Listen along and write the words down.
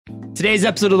Today's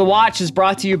episode of The Watch is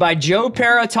brought to you by Joe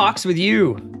Pera Talks With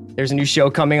You. There's a new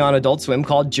show coming on Adult Swim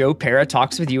called Joe Pera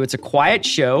Talks With You. It's a quiet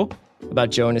show about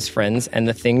Joe and his friends and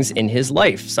the things in his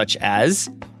life, such as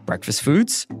breakfast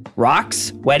foods,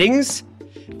 rocks, weddings,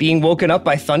 being woken up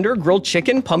by thunder, grilled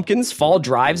chicken, pumpkins, fall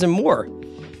drives, and more.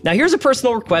 Now, here's a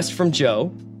personal request from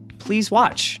Joe. Please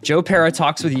watch Joe Pera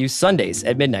Talks With You Sundays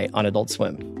at midnight on Adult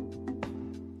Swim.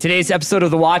 Today's episode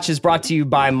of The Watch is brought to you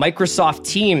by Microsoft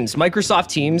Teams. Microsoft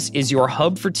Teams is your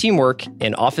hub for teamwork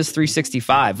in Office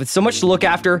 365. With so much to look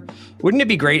after, wouldn't it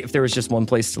be great if there was just one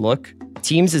place to look?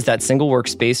 Teams is that single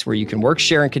workspace where you can work,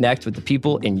 share, and connect with the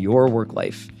people in your work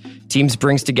life. Teams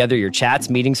brings together your chats,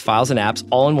 meetings, files, and apps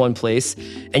all in one place,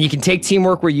 and you can take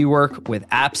teamwork where you work with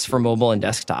apps for mobile and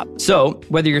desktop. So,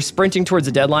 whether you're sprinting towards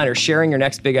a deadline or sharing your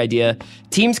next big idea,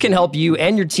 Teams can help you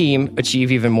and your team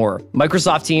achieve even more.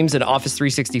 Microsoft Teams and Office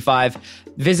 365.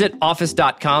 Visit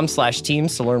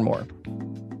office.com/teams to learn more.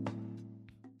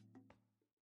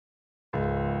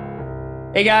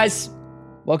 Hey guys.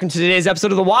 Welcome to today's episode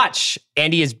of The Watch.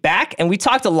 Andy is back, and we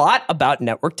talked a lot about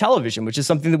network television, which is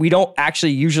something that we don't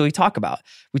actually usually talk about.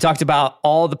 We talked about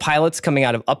all the pilots coming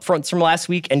out of upfronts from last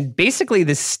week, and basically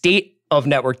the state of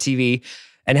network TV,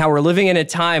 and how we're living in a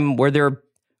time where there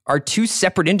are two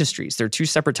separate industries. There are two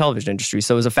separate television industries.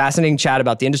 So it was a fascinating chat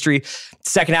about the industry.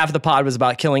 Second half of the pod was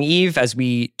about Killing Eve, as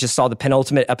we just saw the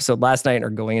penultimate episode last night and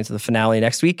are going into the finale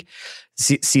next week.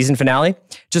 Season finale.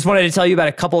 Just wanted to tell you about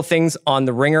a couple of things on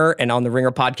The Ringer and on the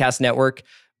Ringer Podcast Network.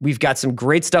 We've got some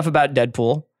great stuff about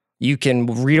Deadpool. You can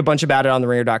read a bunch about it on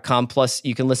theringer.com. Plus,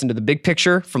 you can listen to the big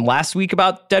picture from last week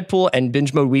about Deadpool and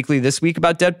Binge Mode Weekly this week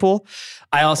about Deadpool.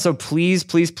 I also, please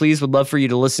would love for you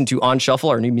to listen to On Shuffle,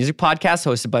 our new music podcast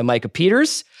hosted by Micah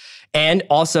Peters. And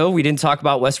also, we didn't talk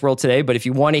about Westworld today, but if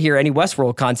you want to hear any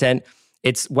Westworld content,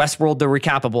 it's Westworld The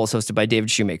Recapables, hosted by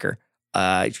David Shoemaker.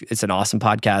 It's an awesome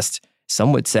podcast.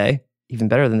 Some would say even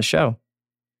better than the show.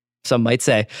 Some might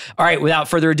say. All right, without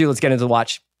further ado, let's get into The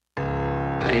Watch.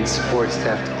 I need support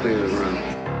staff to clear the room.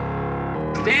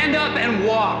 Stand up and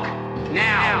walk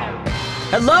now.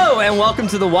 Hello and welcome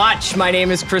to The Watch. My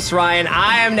name is Chris Ryan.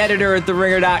 I am an editor at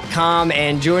theringer.com,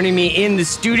 and joining me in the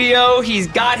studio, he's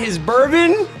got his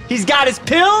bourbon, he's got his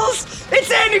pills.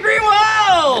 It's Andy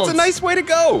Greenwald. It's a nice way to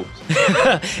go.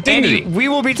 Andy, we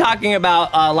will be talking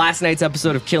about last night's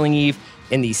episode of Killing Eve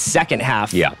in the second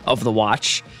half of The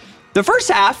Watch. The first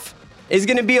half is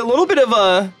going to be a little bit of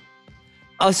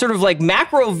a sort of like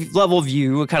macro level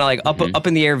view, kind of like up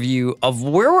in the air view of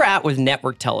where we're at with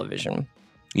network television.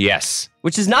 Yes.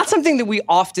 Which is not something that we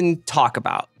often talk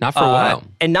about. Not for a while.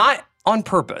 And not on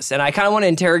purpose. And I kind of want to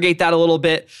interrogate that a little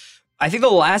bit. I think the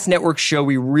last network show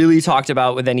we really talked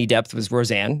about with any depth was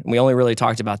Roseanne. And we only really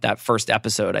talked about that first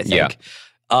episode, I think.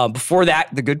 Yeah. Before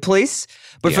that, The Good Place.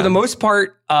 But for the most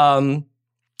part,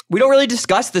 we don't really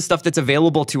discuss the stuff that's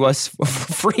available to us for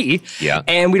free. Yeah.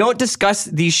 And we don't discuss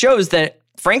these shows that,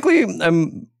 frankly,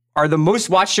 are the most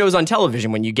watched shows on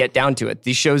television when you get down to it.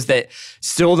 These shows that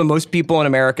still the most people in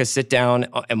America sit down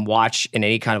and watch in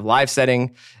any kind of live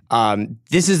setting.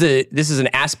 This is an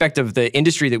aspect of the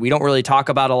industry that we don't really talk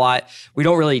about a lot. We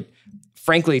don't really,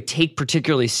 frankly, take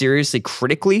particularly seriously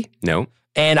critically. No.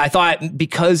 And I thought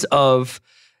because of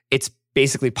its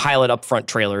basically pilot upfront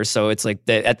trailers. So it's like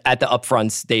at the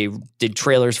upfronts, they did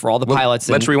trailers for all the pilots.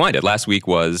 Let's rewind it. Last week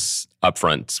was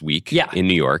upfront week in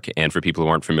New York. And for people who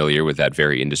aren't familiar with that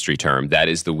very industry term, that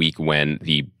is the week when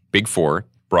the big four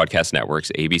broadcast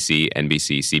networks, ABC,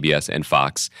 NBC, CBS, and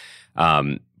Fox,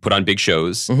 put on big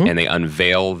shows and they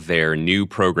unveil their new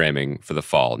programming for the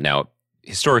fall. Now,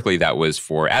 historically, that was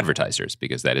for advertisers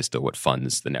because that is still what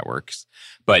funds the networks.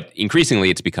 But increasingly,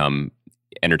 it's become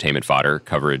entertainment fodder,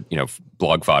 covered,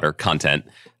 blog fodder, content.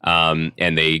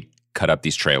 And they cut up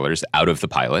these trailers out of the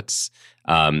pilots.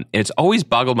 And it's always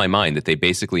boggled my mind that they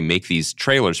basically make these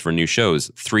trailers for new shows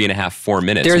 3.5, 4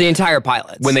 minutes. They're the entire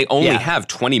pilots. When they only have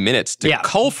 20 minutes to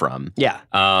cull from. Yeah.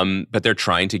 But they're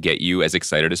trying to get you as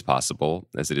excited as possible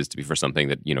as it is to be for something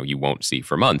that, you won't see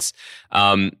for months.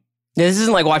 This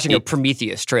isn't like watching a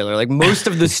Prometheus trailer. Like most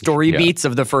of the story beats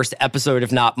of the first episode,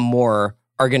 if not more,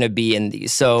 are going to be in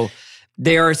these. So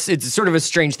it's sort of a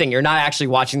strange thing. You're not actually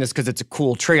watching this because it's a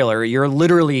cool trailer. You're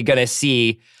literally going to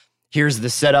see, here's the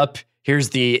setup, here's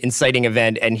the inciting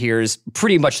event, and here's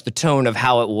pretty much the tone of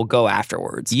how it will go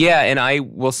afterwards. Yeah, and I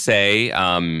will say,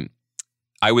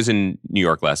 I was in New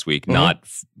York last week, not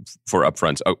for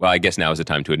upfronts. Oh, well, I guess now is the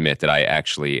time to admit that I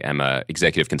actually am an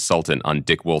executive consultant on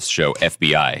Dick Wolf's show,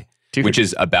 FBI, which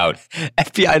is about...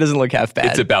 FBI doesn't look half bad.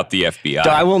 It's about the FBI.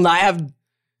 I will not have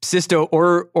Sisto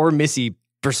or Missy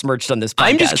besmirched on this podcast.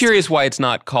 I'm just curious why it's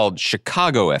not called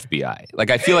Chicago FBI. Like,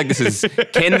 I feel like this is,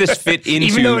 can this fit into...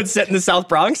 Even though it's set in the South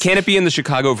Bronx? Can it be in the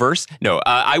Chicago verse? No,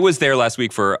 I was there last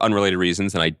week for unrelated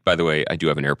reasons. And by the way, I do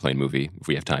have an airplane movie if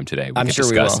we have time today. I'm sure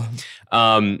discuss. We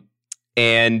will.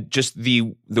 And just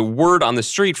the word on the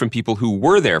street from people who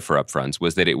were there for upfronts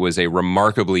was that it was a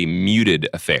remarkably muted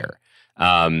affair.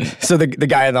 So the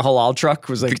guy in the halal truck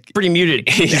was like pretty muted.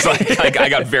 He's like, I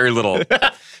got very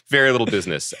little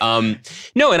business.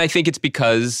 No, and I think it's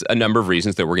because a number of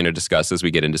reasons that we're going to discuss as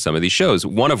we get into some of these shows.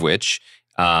 One of which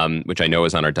I know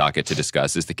is on our docket to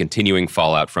discuss, is the continuing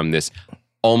fallout from this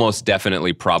almost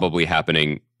definitely probably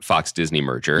happening Fox-Disney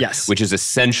merger, yes, which is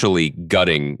essentially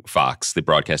gutting Fox, the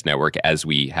broadcast network, as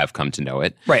we have come to know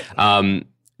it. Right.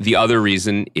 The other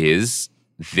reason is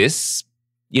this.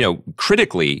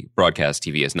 Critically, broadcast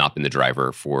TV has not been the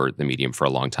driver for the medium for a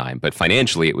long time, but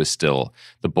financially, it was still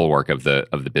the bulwark of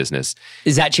the business.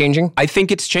 Is that changing? I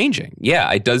think it's changing. Yeah,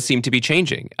 it does seem to be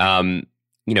changing. There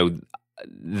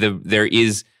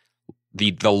is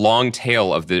the long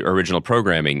tail of the original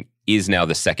programming is now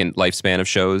the second lifespan of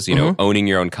shows. Owning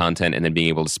your own content and then being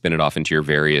able to spin it off into your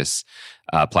various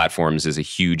platforms is a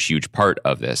huge, huge part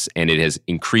of this. And it has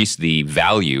increased the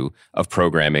value of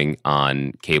programming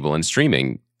on cable and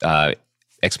streaming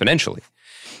exponentially.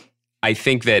 I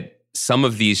think that some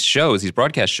of these shows, these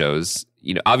broadcast shows,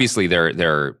 obviously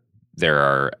there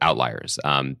are outliers.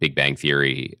 Big Bang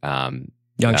Theory,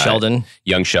 Young Sheldon,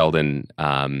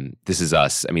 This Is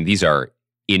Us. I mean, these are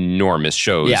enormous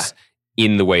shows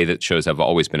in the way that shows have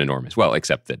always been enormous. Well,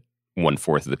 except that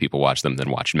 1/4 of the people watch them than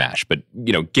watch MASH. But,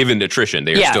 given attrition,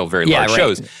 they are still very large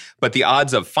shows. But the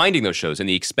odds of finding those shows and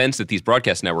the expense that these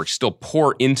broadcast networks still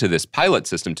pour into this pilot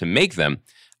system to make them,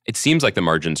 it seems like the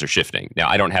margins are shifting. Now,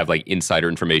 I don't have insider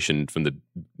information from the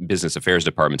business affairs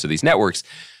departments of these networks,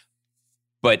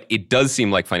 but it does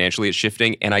seem like financially it's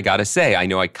shifting. And I got to say, I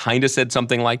know I kind of said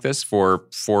something like this for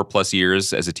 4+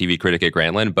 years as a TV critic at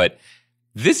Grantland, but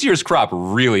this year's crop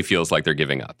really feels like they're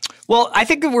giving up. Well, I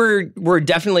think that we're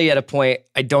definitely at a point.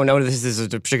 I don't know if this is a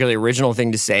particularly original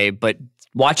thing to say, but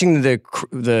watching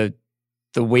the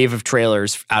wave of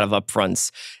trailers out of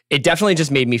upfronts, it definitely just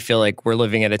made me feel like we're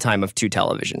living at a time of two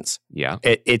televisions. Yeah,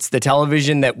 it's the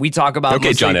television that we talk about. Okay,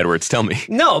 mostly. John Edwards, tell me.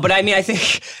 No, but I mean, I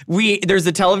think there's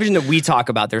the television that we talk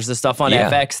about. There's the stuff on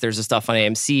FX. There's the stuff on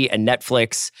AMC and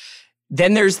Netflix.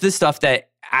 Then there's the stuff that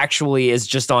actually is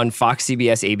just on Fox,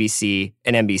 CBS, ABC,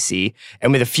 and NBC.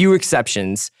 And with a few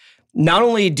exceptions, not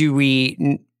only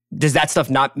does that stuff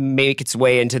not make its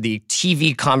way into the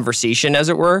TV conversation, as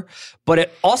it were, but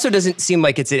it also doesn't seem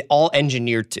like it's all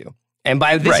engineered to. And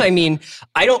by this, I mean,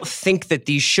 I don't think that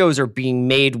these shows are being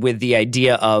made with the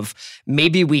idea of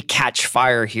maybe we catch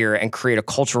fire here and create a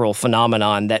cultural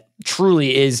phenomenon that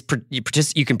truly is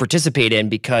you can participate in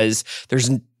because there's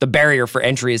the barrier for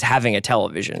entry is having a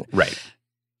television. Right.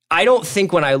 I don't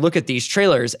think when I look at these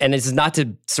trailers, and it's not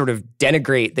to sort of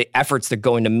denigrate the efforts that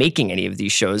go into making any of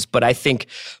these shows, but I think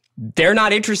they're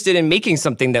not interested in making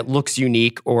something that looks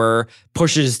unique or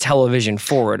pushes television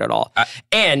forward at all.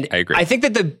 And I agree. I think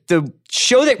that the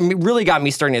show that really got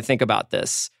me starting to think about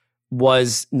this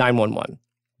was 911.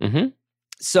 Mm-hmm.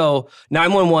 So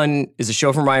 911 is a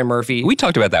show from Ryan Murphy. We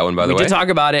talked about that one, by the way. We did talk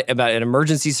about it, about an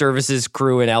emergency services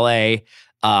crew in LA.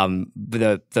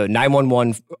 The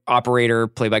 911 operator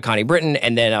played by Connie Britton,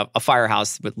 and then a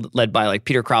firehouse led by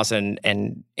Peter Krause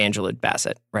and Angela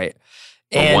Bassett, right?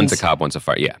 Well, one's a cop, one's a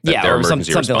fire. Yeah, or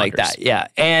something like that. Yeah,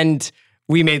 and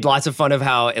we made lots of fun of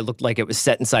how it looked like it was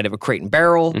set inside of a Crate and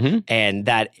Barrel, and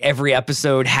that every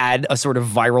episode had a sort of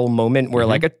viral moment where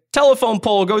a telephone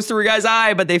pole goes through a guy's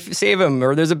eye, but they save him,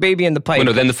 or there's a baby in the pipe. Well,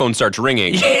 no, then the phone starts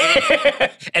ringing,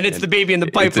 and it's the baby in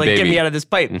the pipe. Get me out of this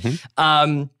pipe.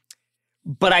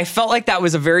 But I felt like that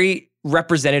was a very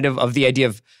representative of the idea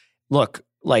of, look,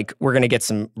 we're going to get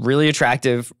some really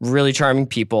attractive, really charming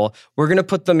people. We're going to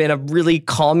put them in a really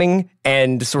calming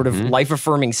and sort of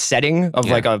life-affirming setting of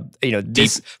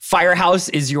this firehouse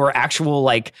is your actual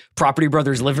Property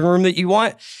Brothers living room that you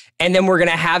want. And then we're going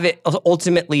to have it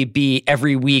ultimately be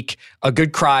every week a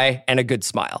good cry and a good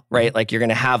smile, right? You're going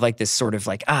to have this sort of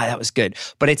that was good.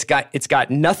 But it's got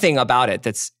nothing about it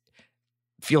that's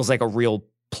feels like a real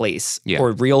place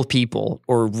or real people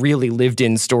or really lived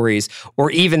in stories, or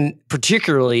even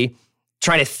particularly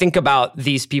trying to think about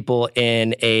these people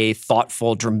in a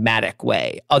thoughtful, dramatic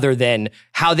way, other than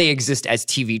how they exist as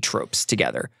TV tropes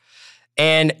together.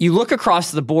 And you look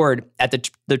across the board at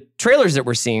the trailers that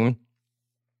we're seeing,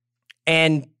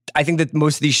 and I think that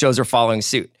most of these shows are following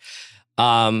suit.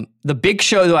 The big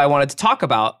show that I wanted to talk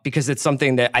about, because it's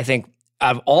something that I think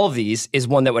of all of these is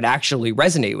one that would actually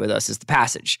resonate with us, is The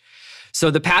Passage.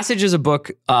 So The Passage is a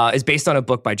book, is based on a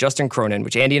book by Justin Cronin,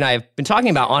 which Andy and I have been talking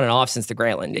about on and off since the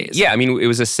Grantland days. Yeah, I mean, it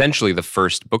was essentially the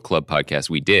first book club podcast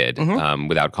we did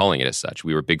without calling it as such.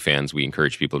 We were big fans. We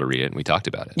encouraged people to read it, and we talked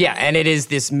about it. Yeah, and it is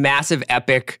this massive,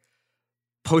 epic,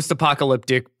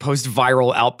 post-apocalyptic,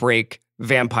 post-viral outbreak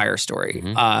vampire story.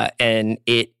 And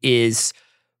it is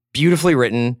beautifully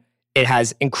written. It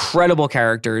has incredible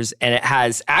characters, and it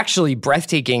has actually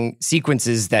breathtaking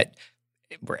sequences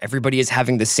where everybody is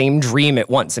having the same dream at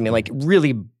once. I mean, like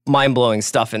really mind-blowing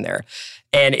stuff in there.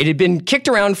 And it had been kicked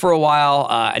around for a while.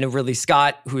 I know Ridley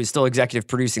Scott, who is still executive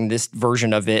producing this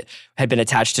version of it, had been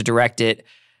attached to direct it.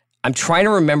 I'm trying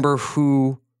to remember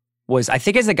who was, I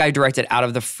think as the guy who directed Out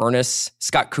of the Furnace,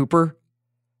 Scott Cooper,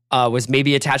 was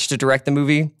maybe attached to direct the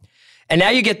movie. And now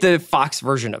you get the Fox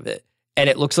version of it. And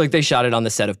it looks like they shot it on the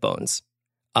set of Bones.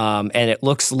 And it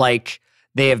looks like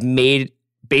they have made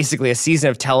basically a season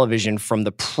of television from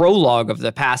the prologue of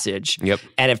The Passage and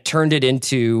have turned it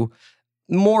into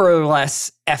more or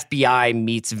less FBI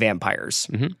meets vampires.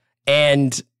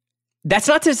 And that's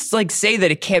not to like say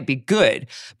that it can't be good,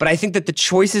 but I think that the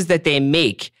choices that they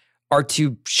make are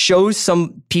to show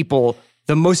some people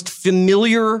the most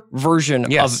familiar version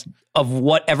of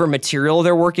whatever material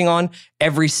they're working on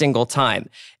every single time.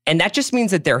 And that just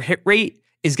means that their hit rate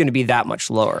is going to be that much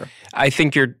lower. I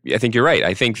think you're right.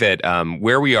 I think that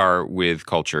where we are with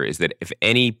culture is that if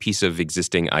any piece of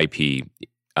existing IP,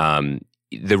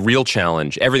 the real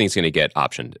challenge, everything's going to get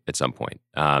optioned at some point.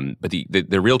 But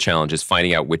the real challenge is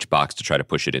finding out which box to try to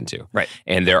push it into. Right.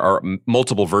 And there are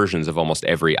multiple versions of almost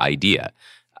every idea.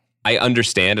 I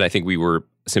understand, and I think we were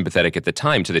sympathetic at the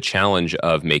time to the challenge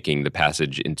of making The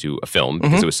Passage into a film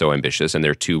because it was so ambitious, and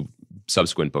there are 2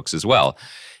 subsequent books as well.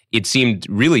 It seemed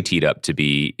really teed up to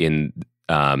be in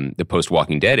the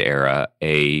post-Walking Dead era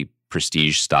a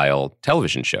prestige-style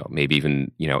television show, maybe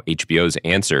even HBO's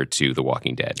answer to The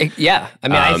Walking Dead.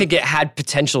 I think it had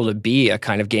potential to be a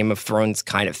kind of Game of Thrones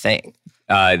kind of thing.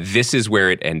 This is where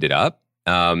it ended up.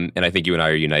 And I think you and I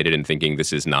are united in thinking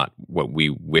this is not what we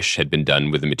wish had been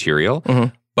done with the material.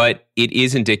 But it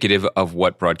is indicative of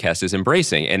what broadcast is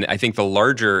embracing. And I think the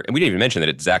larger, and we didn't even mention that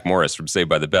it's Zach Morris from Saved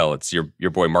by the Bell. It's your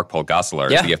boy Mark Paul Gosselaar,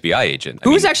 the FBI agent.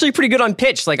 Who was actually pretty good on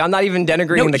pitch. Like, I'm not even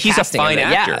denigrating the he's casting. He's a fine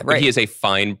actor. Right. But he is a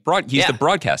fine, he's the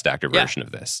broadcast actor version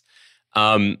of this.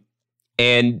 And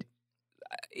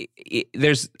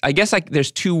there's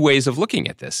 2 ways of looking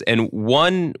at this. And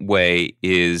one way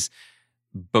is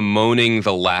bemoaning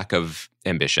the lack of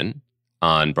ambition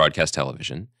on broadcast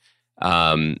television.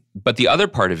 But the other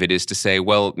part of it is to say,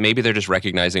 well, maybe they're just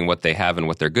recognizing what they have and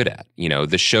what they're good at.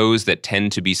 The shows that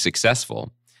tend to be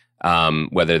successful,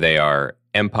 whether they are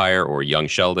Empire or Young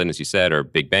Sheldon, as you said, or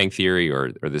Big Bang Theory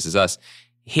or This Is Us,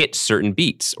 hit certain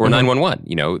beats, or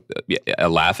 911, a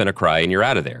laugh and a cry and you're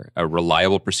out of there. A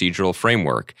reliable procedural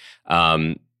framework,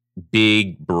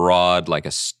 big, broad, like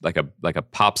a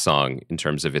pop song in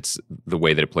terms of the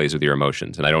way that it plays with your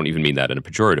emotions. And I don't even mean that in a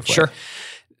pejorative way. Sure.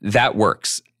 That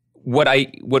works. What I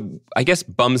guess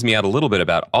bums me out a little bit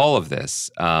about all of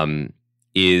this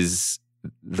is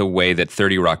the way that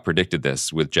 30 Rock predicted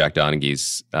this with Jack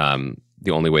Donaghy's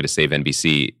The Only Way to Save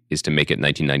NBC is to make it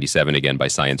 1997 again by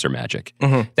science or magic.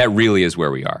 That really is where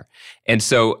we are. And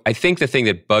so I think the thing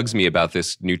that bugs me about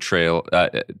this new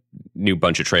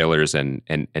bunch of trailers and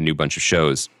new bunch of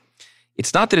shows,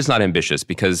 it's not that it's not ambitious,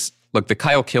 because look, the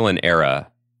Kyle Killen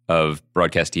era of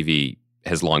broadcast TV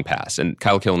has long passed. And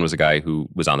Kyle Killen was a guy who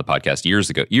was on the podcast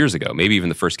years ago, maybe even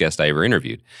the first guest I ever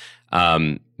interviewed.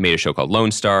 Made a show called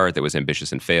Lone Star that was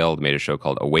ambitious and failed. Made a show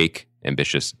called Awake,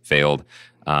 ambitious, failed.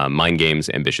 Mind Games,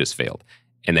 ambitious, failed.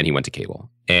 And then he went to cable.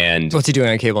 And what's he doing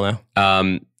on cable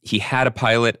now? He had a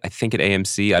pilot, I think at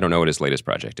AMC. I don't know what his latest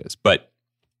project is. But,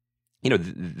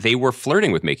 they were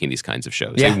flirting with making these kinds of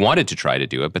shows. Yeah. They wanted to try to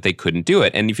do it, but they couldn't do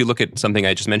it. And if you look at something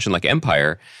I just mentioned, like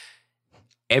Empire,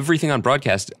 everything on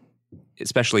broadcast,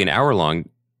 especially an hour long,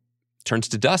 turns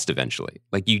to dust eventually.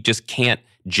 Like, you just can't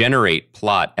generate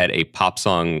plot at a pop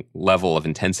song level of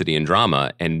intensity and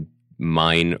drama and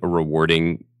mine a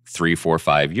rewarding 3, 4,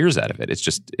 5 years out of it. It's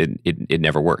just, it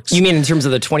never works. You mean in terms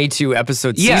of the 22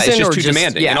 episode season? Yeah, it's just too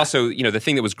demanding. Yeah. And also, the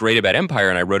thing that was great about Empire,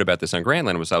 and I wrote about this on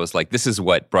Grantland, was I was like, this is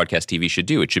what broadcast TV should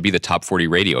do. It should be the top 40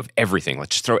 radio of everything.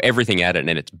 Let's just throw everything at it,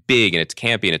 and it's big, and it's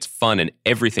campy, and it's fun, and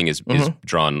everything is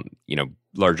drawn,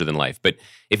 larger than life. But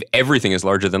if everything is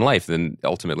larger than life, then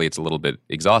ultimately it's a little bit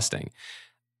exhausting.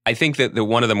 I think that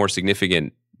one of the more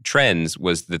significant trends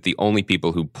was that the only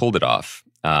people who pulled it off,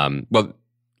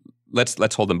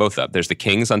 let's hold them both up. There's The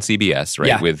Kings on CBS, right?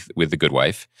 Yeah. With The Good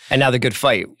Wife. And now The Good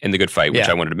Fight. And The Good Fight, which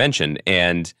I wanted to mention.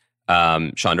 And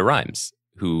Shonda Rhimes,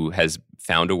 who has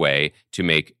found a way to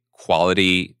make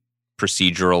quality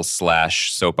procedural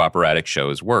 / soap operatic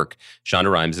shows work.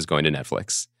 Shonda Rhimes is going to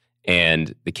Netflix,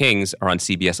 and the Kings are on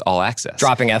CBS All Access.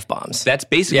 Dropping F-bombs. That's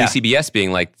basically CBS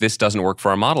being like, this doesn't work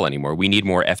for our model anymore. We need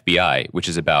more FBI, which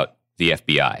is about the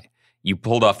FBI. You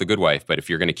pulled off The Good Wife, but if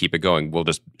you're going to keep it going, we'll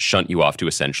just shunt you off to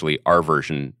essentially our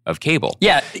version of cable.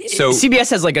 Yeah. So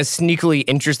CBS has like a sneakily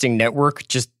interesting network,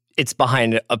 just it's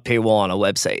behind a paywall on a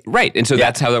website. Right. And so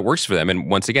that's how that works for them.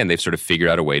 And once again, they've sort of figured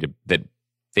out a way that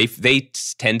they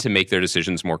tend to make their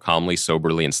decisions more calmly,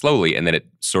 soberly, and slowly, and then it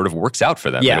sort of works out for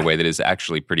them in a way that is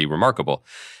actually pretty remarkable.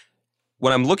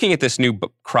 When I'm looking at this new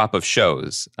crop of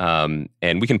shows, and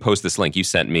we can post this link, you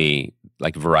sent me,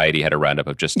 like Variety had a roundup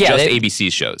of just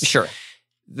ABC shows. Sure.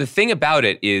 The thing about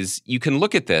it is you can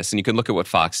look at this and you can look at what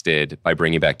Fox did by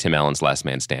bringing back Tim Allen's Last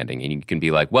Man Standing, and you can be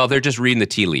like, well, they're just reading the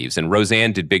tea leaves, and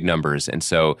Roseanne did big numbers, and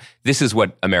so this is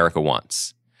what America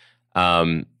wants.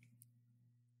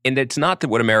 And it's not that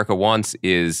what America wants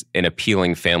is an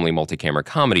appealing family multi-camera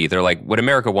comedy. They're like, what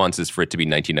America wants is for it to be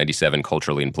 1997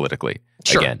 culturally and politically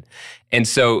again. And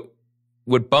so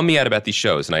what bummed me out about these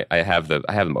shows, and I have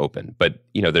them open, but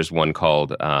there's one called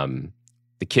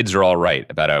The Kids Are All Right,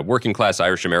 about a working class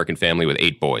Irish American family with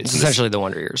 8 boys. It's essentially the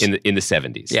Wonder Years. In the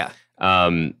 70s. Yeah.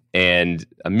 And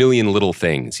A Million Little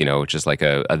Things, which is like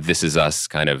a This Is Us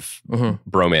kind of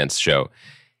bromance show.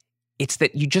 It's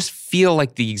that you just feel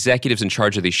like the executives in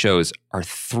charge of these shows are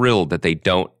thrilled that they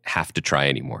don't have to try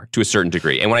anymore to a certain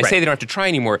degree. And when I say they don't have to try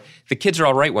anymore, The Kids Are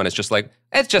All Right one is just like,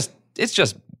 it's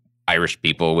just Irish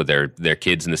people with their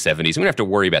kids in the 70s. We don't have to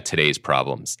worry about today's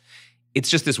problems. It's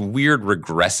just this weird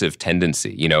regressive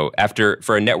tendency,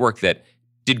 for a network that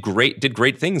did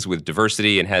great things with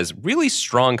diversity and has really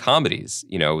strong comedies,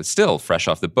 still Fresh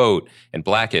Off the Boat and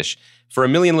Blackish. For A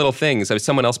Million Little Things,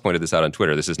 someone else pointed this out on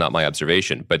Twitter. This is not my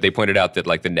observation, but they pointed out that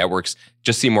like the networks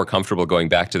just seem more comfortable going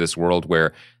back to this world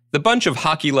where the bunch of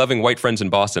hockey-loving white friends in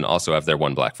Boston also have their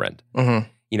one black friend. Mm-hmm.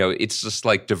 It's just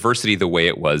like diversity the way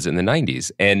it was in the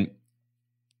 90s. And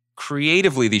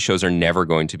creatively, these shows are never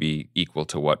going to be equal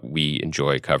to what we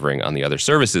enjoy covering on the other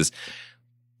services.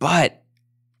 But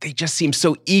they just seem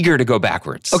so eager to go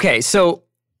backwards. Okay, so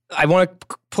I want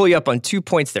to pull you up on 2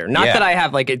 points there. Not that I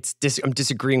have I'm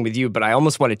disagreeing with you, but I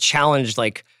almost want to challenge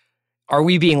are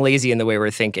we being lazy in the way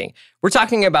we're thinking? We're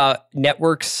talking about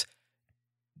networks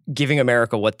giving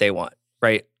America what they want,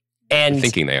 right? And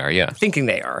thinking they are, yeah. Thinking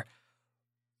they are.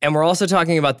 And we're also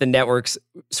talking about the networks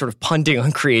sort of punting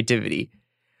on creativity.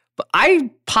 But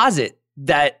I posit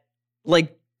that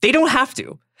they don't have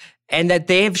to. And that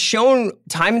they have shown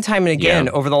time and time and again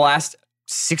over the last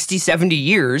 60, 70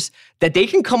 years that they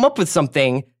can come up with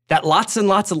something that lots and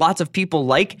lots and lots of people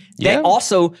like that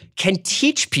also can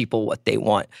teach people what they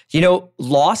want.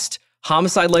 Lost,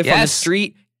 Homicide: Life on the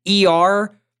Street,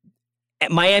 ER,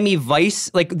 Miami Vice,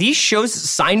 these shows,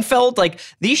 Seinfeld,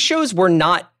 these shows were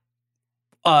not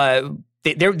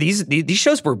these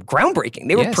shows were groundbreaking.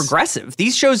 They were progressive.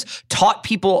 These shows taught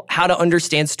people how to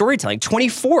understand storytelling.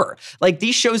 24,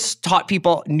 these shows taught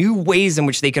people new ways in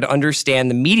which they could understand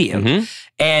the medium. Mm-hmm.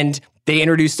 And they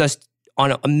introduced us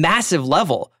on a massive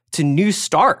level to new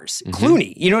stars. Mm-hmm.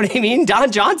 Clooney, you know what I mean?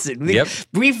 Don Johnson.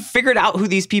 We've figured out who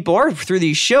these people are through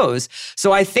these shows.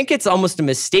 So I think it's almost a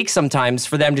mistake sometimes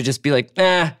for them to just be like,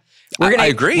 I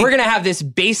agree. We're going to have this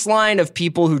baseline of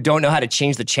people who don't know how to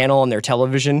change the channel on their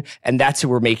television, and that's who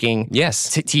we're making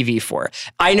TV for.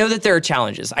 I know that there are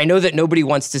challenges. I know that nobody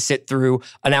wants to sit through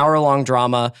an hour-long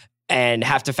drama and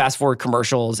have to fast-forward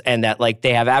commercials, and that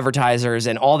they have advertisers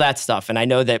and all that stuff. And I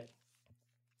know that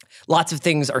lots of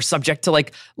things are subject to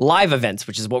live events,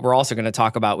 which is what we're also going to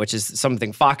talk about, which is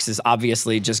something Fox is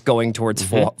obviously just going towards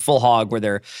full hog,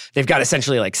 where they've got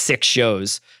essentially 6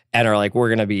 shows and are we're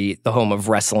going to be the home of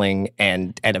wrestling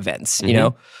and events,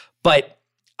 But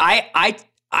I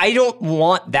don't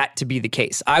want that to be the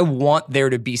case. I want there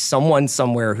to be someone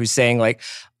somewhere who's saying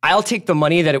I'll take the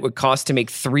money that it would cost to make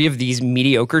 3 of these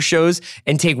mediocre shows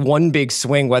and take one big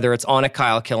swing, whether it's on a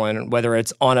Kyle Killen, whether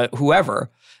it's on a whoever,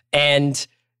 and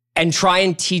try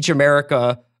and teach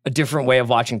America a different way of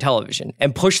watching television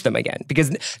and push them again.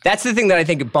 Because that's the thing that I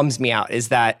think it bums me out, is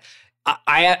that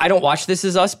I don't watch This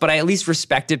Is Us, but I at least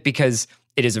respect it because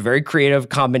it is a very creative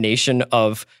combination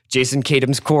of Jason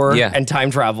Tatum's core and time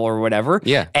travel or whatever.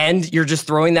 Yeah. And you're just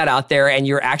throwing that out there and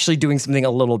you're actually doing something a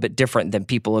little bit different than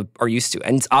people are used to.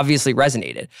 And it's obviously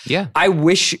resonated. Yeah. I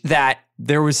wish that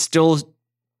there was still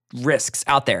risks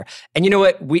out there. And you know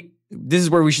what? This is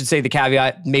where we should say the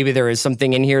caveat. Maybe there is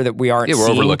something in here that we aren't seeing,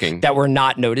 overlooking, that we're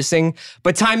not noticing.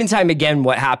 But time and time again,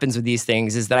 what happens with these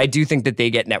things is that I do think that they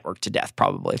get networked to death,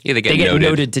 probably. Yeah, they get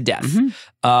noted to death.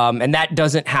 Mm-hmm. And that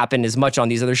doesn't happen as much on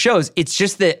these other shows. It's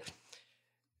just that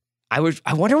I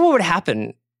wonder what would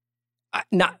happen.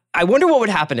 I wonder what would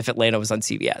happen if Atlanta was on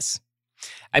CBS.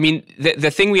 I mean,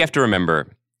 the thing we have to remember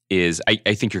is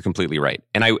I think you're completely right.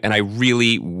 And I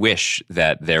really wish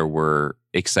that there were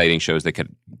exciting shows that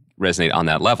could resonate on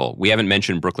that level. We haven't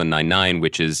mentioned Brooklyn Nine-Nine,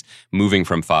 which is moving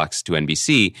from Fox to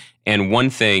NBC. And one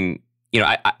thing,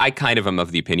 I kind of am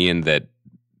of the opinion that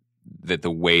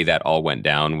the way that all went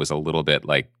down was a little bit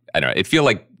like, I don't know, it feel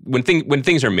like when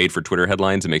things are made for Twitter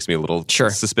headlines, it makes me a little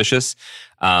suspicious.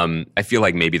 I feel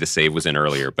like maybe the save was in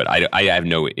earlier, but I have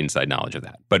no inside knowledge of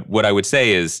that. But what I would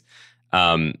say is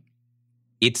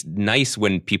it's nice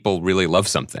when people really love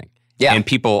something. Yeah. And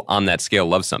people on that scale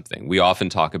love something. We often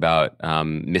talk about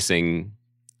missing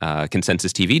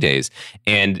consensus TV days.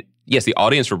 And yes, the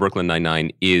audience for Brooklyn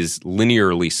Nine-Nine is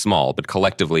linearly small, but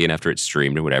collectively and after it's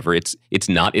streamed and whatever, it's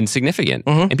not insignificant.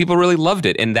 And people really loved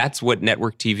it. And that's what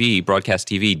network TV, broadcast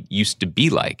TV used to be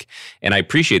like. And I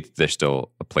appreciate that there's still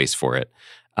a place for it.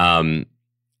 I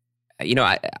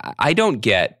don't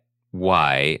get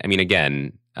why. I mean,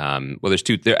 again, there's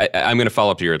two. I'm going to follow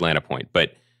up to your Atlanta point,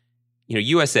 but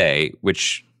USA,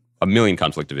 which a million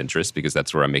conflict of interest because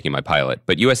that's where I'm making my pilot.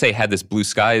 But USA had this Blue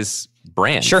Skies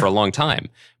brand for a long time,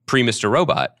 pre Mr.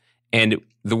 Robot. And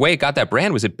the way it got that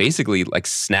brand was it basically like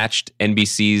snatched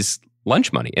NBC's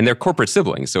lunch money, and they're corporate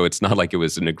siblings. So it's not like it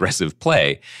was an aggressive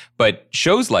play, but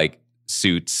shows like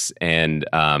Suits and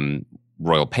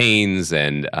Royal Pains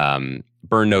and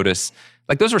Burn Notice,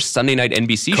 like those were Sunday night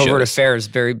NBC shows. Covert Affairs,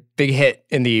 very big hit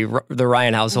in the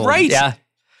Ryan household. Right. Yeah.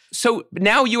 So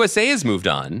now USA has moved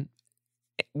on.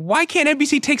 Why can't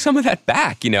NBC take some of that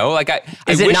back?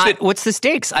 What's the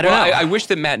stakes? I don't know. I wish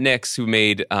that Matt Nix, who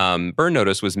made Burn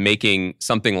Notice, was making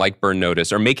something like Burn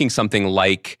Notice, or making something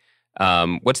like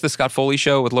what's the Scott Foley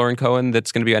show with Lauren Cohen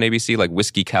that's going to be on ABC, like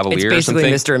Whiskey Cavalier or something?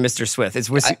 It's basically Mr. and Mr.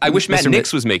 Smith. I wish Matt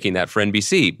Nix was making that for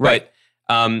NBC. Right.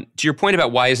 But to your point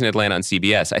about why isn't Atlanta on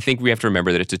CBS, I think we have to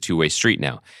remember that it's a two-way street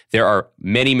now. There are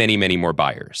many, many, many more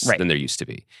buyers than there used to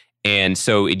be. And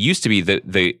so it used to be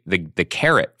the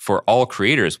carrot for all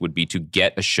creators would be to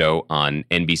get a show on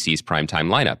NBC's primetime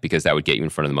lineup, because that would get you in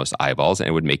front of the most eyeballs and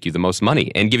it would make you the most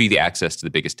money and give you the access to the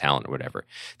biggest talent or whatever.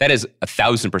 That is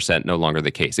 1,000% no longer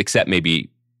the case, except the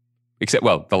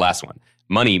last one.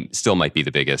 Money still might be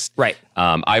the biggest. Right.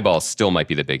 Eyeballs still might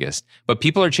be the biggest. But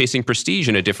people are chasing prestige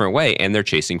in a different way, and they're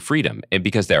chasing freedom, and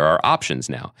because there are options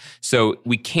now. So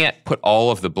we can't put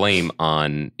all of the blame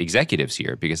on executives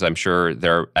here, because I'm sure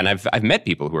and I've met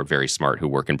people who are very smart who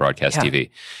work in broadcast TV.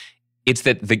 It's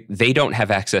that they don't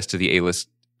have access to the A-list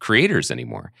creators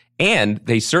anymore. And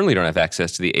they certainly don't have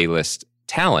access to the A-list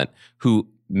talent, who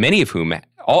many of whom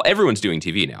everyone's doing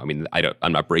TV now. I mean,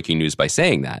 I'm not breaking news by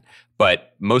saying that,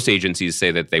 but most agencies say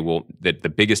that that the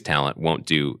biggest talent won't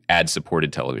do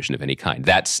ad-supported television of any kind.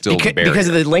 That's still the barrier. Because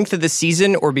of the length of the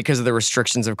season, or because of the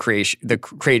restrictions of creation, the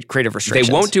creative restrictions?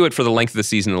 They won't do it for the length of the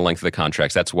season and the length of the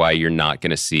contracts. That's why you're not going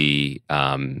to see, you're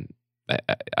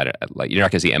not going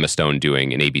to see Emma Stone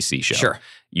doing an ABC show. Sure.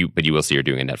 But you will see her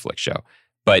doing a Netflix show.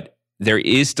 But there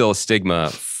is still a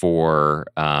stigma for,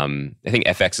 I think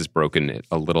FX has broken it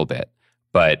a little bit,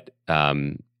 but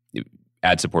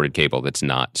ad-supported cable that's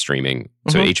not streaming.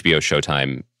 So HBO,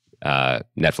 Showtime,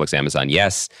 Netflix, Amazon,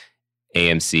 yes.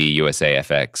 AMC, USA,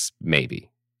 FX, maybe.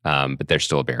 But there's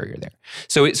still a barrier there.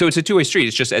 So it's a two-way street.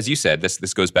 It's just, as you said,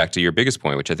 this goes back to your biggest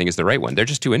point, which I think is the right one. They're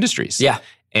just two industries. Yeah.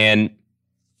 And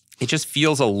it just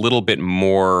feels a little bit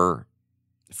more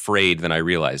frayed than I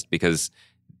realized, because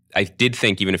I did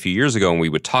think even a few years ago when we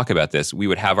would talk about this, we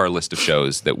would have our list of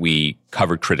shows that we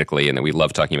covered critically and that we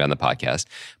love talking about in the podcast.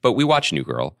 But we watched New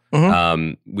Girl.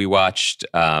 We watched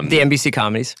the NBC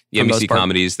comedies. The NBC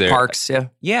comedies. Parks, yeah.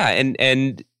 Yeah,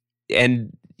 and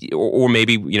or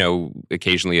maybe,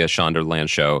 occasionally a Shondaland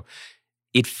show.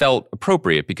 It felt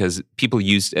appropriate because people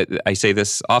used, I say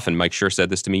this often, Mike Schur said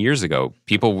this to me years ago,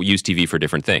 people use TV for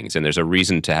different things, and there's a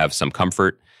reason to have some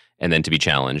comfort and then to be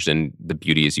challenged, and the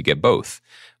beauty is you get both.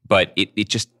 But it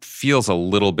just feels a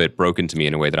little bit broken to me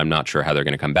in a way that I'm not sure how they're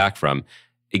going to come back from,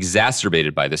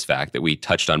 exacerbated by this fact that we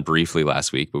touched on briefly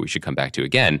last week, but we should come back to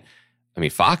again. I mean,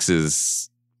 Fox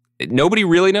nobody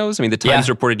really knows. I mean, the Times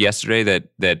reported yesterday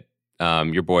that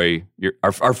your boy,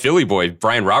 our Philly boy,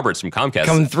 Brian Roberts from Comcast,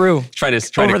 coming through, trying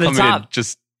to come in and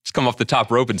just come off the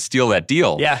top rope and steal that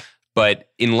deal. Yeah. But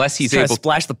unless he's able to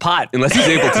splash the pot, unless he's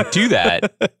able to do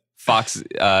that, Fox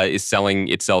is selling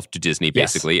itself to Disney,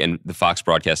 basically, and the Fox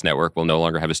Broadcast Network will no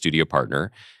longer have a studio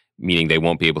partner, meaning they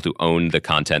won't be able to own the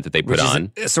content that they put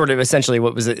on. Sort of essentially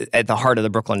what was at the heart of the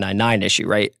Brooklyn Nine-Nine issue,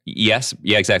 right? Yes.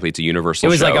 Yeah, exactly. It's a Universal show.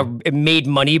 It was like it made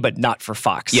money, but not for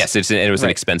Fox. Yes, it was an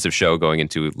expensive show going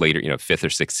into later, 5th or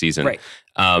 6th season. Right.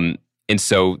 And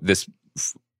so this,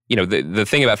 the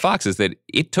thing about Fox is that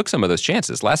it took some of those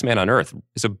chances. Last Man on Earth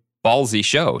is a ballsy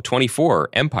show. 24,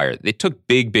 Empire. They took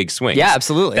big swings. Yeah,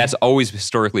 absolutely. That's always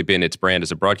historically been its brand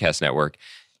as a broadcast network.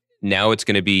 Now it's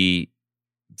going to be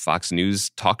Fox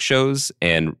News talk shows,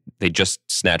 and they just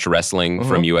snatch wrestling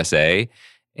from USA.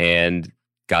 And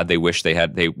God, they wish they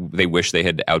had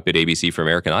outbid ABC for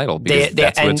American Idol, because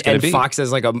that's what it's going to be. And Fox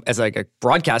as like a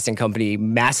broadcasting company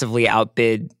massively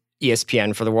outbid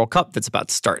ESPN for the World Cup that's about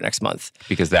to start next month.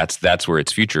 Because that's where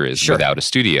its future is, without a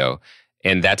studio.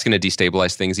 And that's going to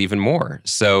destabilize things even more.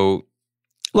 So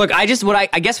look, I guess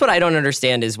what I don't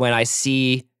understand is when I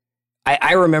see,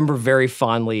 I remember very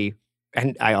fondly,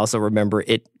 and I also remember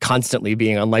it constantly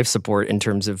being on life support in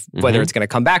terms of whether it's going to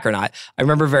come back or not. I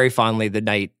remember very fondly the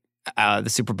night, the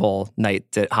Super Bowl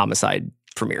night that Homicide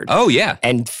premiered. Oh yeah.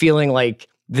 And feeling like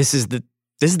this is the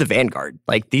vanguard.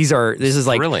 Like this is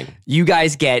like, thrilling. You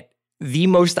guys get the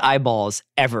most eyeballs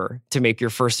ever to make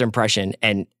your first impression,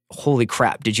 and holy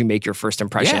crap, did you make your first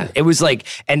impression? Yeah. It was like,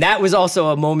 and that was also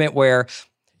a moment where,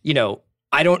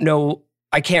 I don't know,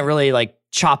 I can't really like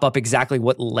chop up exactly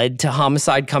what led to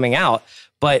Homicide coming out,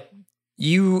 but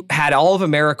you had all of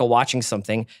America watching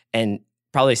something, and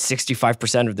probably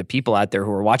 65% of the people out there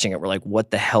who were watching it were like,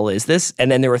 what the hell is this?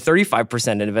 And then there were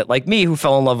 35% of it, like me, who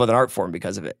fell in love with an art form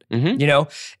because of it,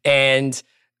 and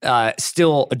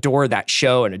still adore that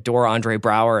show and adore Andre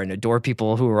Braugher and adore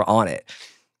people who were on it.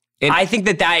 And I think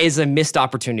that is a missed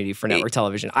opportunity for network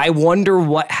television. I wonder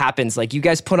what happens. Like, you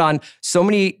guys put on so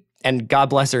many, and God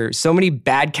bless her, so many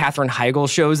bad Katherine Heigl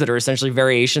shows that are essentially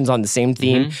variations on the same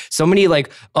theme. So many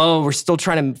like, we're still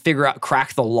trying to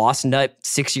crack the lost nut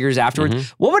 6 years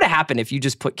afterwards. What would have happened if you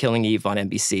just put Killing Eve on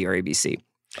NBC or ABC?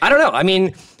 I don't know. I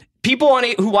mean, people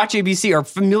who watch ABC are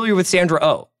familiar with Sandra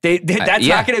Oh. That's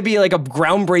not going to be like a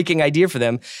groundbreaking idea for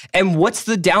them. And what's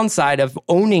the downside of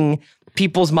owning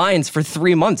people's minds for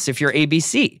 3 months if you're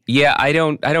ABC? Yeah, I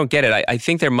don't get it. I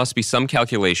think there must be some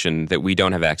calculation that we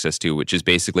don't have access to, which is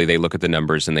basically they look at the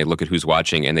numbers and they look at who's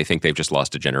watching and they think they've just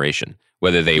lost a generation,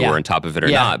 whether they were on top of it or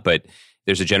not. But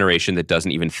there's a generation that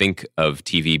doesn't even think of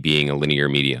TV being a linear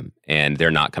medium, and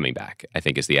they're not coming back, I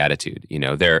think, is the attitude.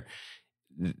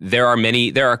 There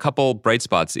are a couple bright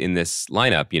spots in this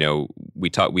lineup.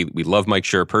 We love Mike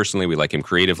Schur personally. We like him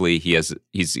creatively. He's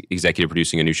executive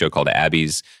producing a new show called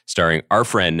Abby's, starring our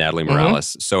friend Natalie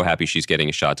Morales. So happy she's getting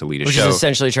a shot to lead a show. Which is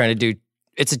essentially trying to do,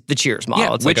 it's the Cheers model.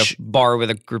 Yeah, it's like a bar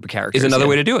with a group of characters. Is another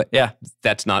way to do it. Yeah.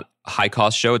 That's not a high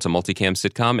cost show. It's a multicam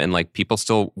sitcom, and like people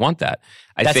still want that.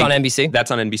 That's on NBC?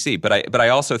 That's on NBC. But I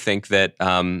also think that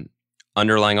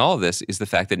underlying all of this is the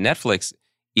fact that Netflix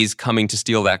is coming to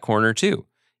steal that corner too.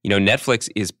 Netflix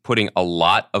is putting a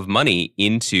lot of money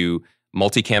into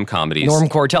multicam comedies.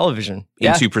 Normcore television.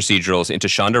 Into procedurals, into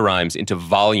Shonda Rhimes, into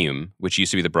Volume, which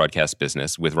used to be the broadcast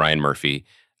business with Ryan Murphy.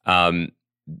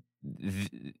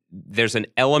 There's an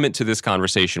element to this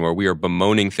conversation where we are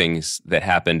bemoaning things that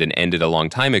happened and ended a long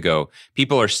time ago.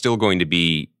 People are still going to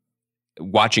be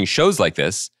watching shows like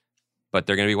this, but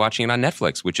they're going to be watching it on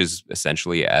Netflix, which is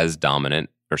essentially as dominant,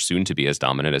 or soon to be as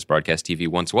dominant, as broadcast TV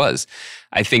once was.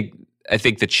 I think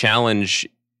the challenge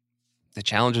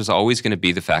is always going to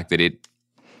be the fact that it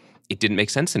didn't make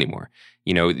sense anymore.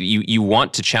 You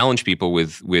want to challenge people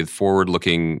with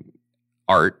forward-looking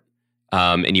art,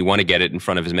 and you want to get it in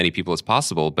front of as many people as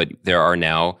possible. But there are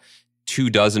now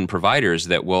 24 providers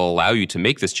that will allow you to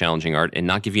make this challenging art and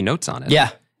not give you notes on it. Yeah,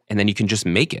 and then you can just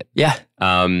make it. Yeah,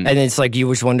 and it's like you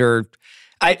just wonder.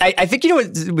 I think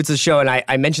what's the show, and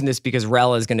I mentioned this because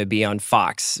Rel is going to be on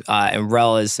Fox, and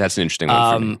Rel is that's an interesting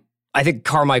one for me. I think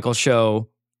Carmichael's show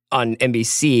on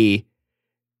NBC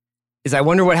is, I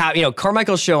wonder what happened.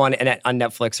 Carmichael's show on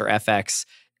Netflix or FX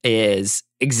is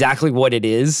exactly what it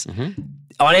is.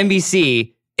 On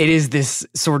NBC, it is this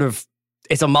sort of,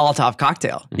 it's a Molotov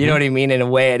cocktail. You know what I mean? In a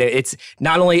way, it's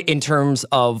not only in terms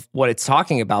of what it's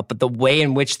talking about, but the way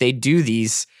in which they do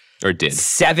these. Or did.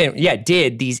 These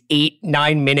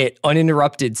 8-9 minute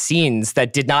uninterrupted scenes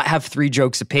that did not have 3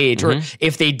 jokes a page. Or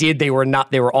if they did, they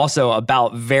were also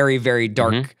about very, very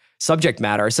dark subject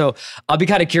matter. So I'll be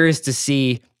kind of curious to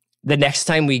see the next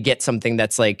time we get something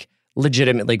that's like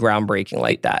legitimately groundbreaking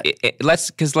like that.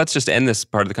 Let's just end this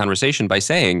part of the conversation by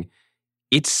saying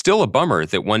it's still a bummer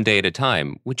that One Day at a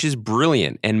Time, which is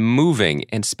brilliant and moving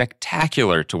and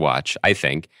spectacular to watch, I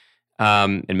think,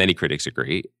 and many critics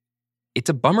agree, it's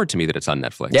a bummer to me that it's on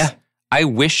Netflix. Yeah. I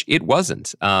wish it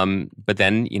wasn't. But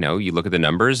then, you look at the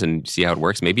numbers and see how it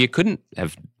works. Maybe it couldn't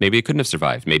have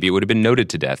survived. Maybe it would have been noted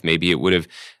to death. Maybe it would have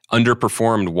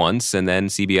underperformed once, and then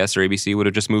CBS or ABC would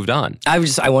have just moved on.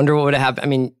 I wonder what would have happened. I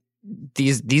mean,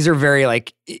 these are very,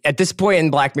 like, at this point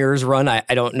in Black Mirror's run, I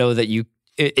don't know that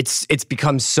it's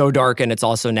become so dark, and it's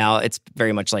also now it's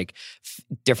very much like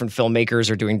different filmmakers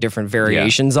are doing different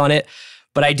variations on it.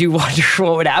 But I do wonder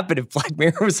what would happen if Black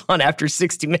Mirror was on after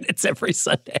 60 Minutes every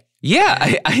Sunday.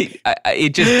 Yeah,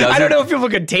 it just doesn't. I don't know if people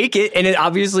could take it, and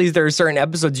obviously there are certain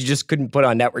episodes you just couldn't put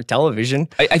on network television.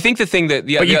 I think the thing that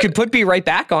but you could put Be Right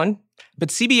Back on. But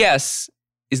CBS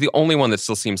is the only one that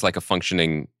still seems like a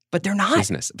functioning. But they're not.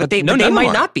 Business. But they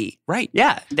might not be. Right.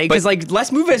 Yeah. Because like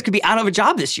Les Moonves could be out of a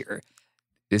job this year.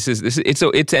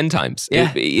 It's end times.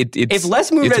 Yeah. If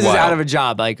Les Moonves is out of a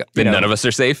job, like then none of us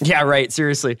are safe. Yeah, right.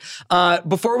 Seriously.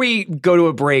 Before we go to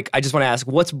a break, I just want to ask,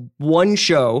 what's one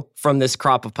show from this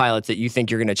crop of pilots that you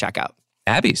think you're going to check out?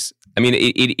 Abby's. I mean,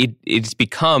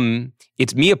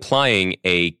 it's me applying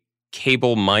a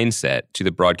cable mindset to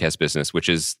the broadcast business, which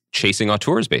is chasing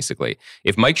auteurs, basically.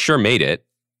 If Mike Schur made it,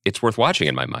 it's worth watching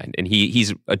in my mind. And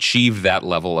he's achieved that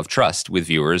level of trust with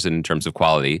viewers in terms of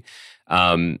quality.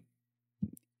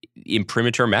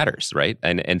 Imprimatur matters, right?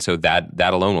 And so that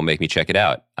alone will make me check it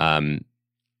out.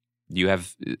 You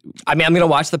have... I mean, I'm going to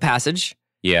watch The Passage.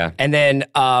 Yeah. And then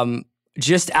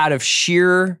just out of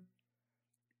sheer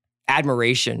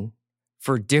admiration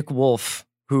for Dick Wolf,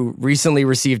 who recently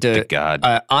received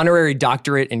a honorary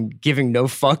doctorate in giving no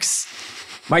fucks.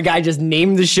 My guy just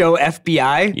named the show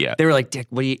FBI. Yeah. They were like, Dick,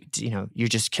 what do you're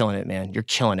just killing it, man. You're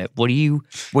killing it. What do you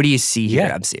see here?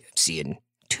 Yeah. I'm seeing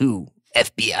 2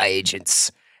 FBI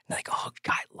agents. And like, oh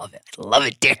God, I love it. I love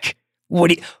it, Dick. What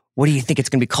do you think it's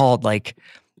gonna be called? Like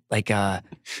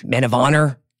Men of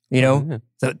Honor,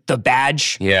 the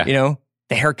badge, the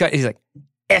haircut. He's like,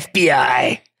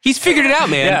 FBI. He's figured it out,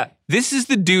 man. Yeah. This is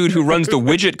the dude who runs the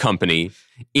widget company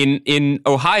in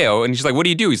Ohio, and he's like, "What do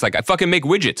you do?" He's like, "I fucking make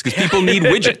widgets because people need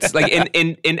widgets." Like,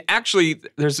 and actually,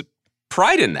 there's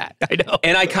pride in that. I know,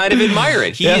 and I kind of admire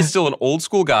it. He is still an old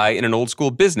school guy in an old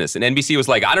school business. And NBC was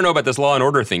like, "I don't know about this Law and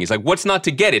Order thing." He's like, "What's not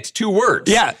to get? It's 2 words.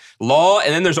 Yeah, law,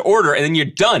 and then there's order, and then you're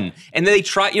done." And then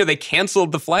they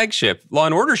canceled the flagship Law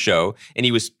and Order show, and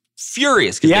he was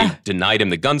furious because they denied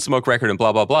him the Gunsmoke record and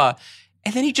blah blah blah.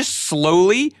 And then he just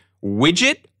slowly,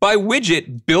 widget by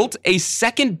widget, built a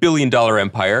 $2 billion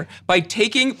empire by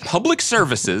taking public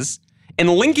services and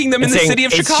linking them in the city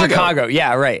of Chicago.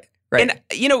 Yeah, right. And,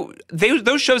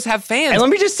 those shows have fans. And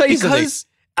let me just tell you something.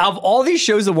 Out of all these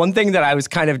shows, the one thing that I'm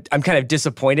kind of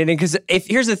disappointed in, because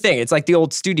here's the thing, it's like the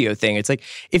old studio thing. It's like,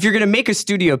 if you're going to make a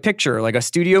studio picture, like a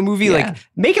studio movie, like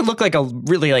make it look like a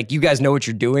really, like, you guys know what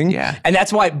you're doing. Yeah. And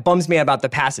that's why it bums me out about The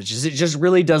Passage, is it just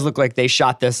really does look like they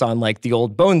shot this on like the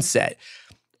old Bones set.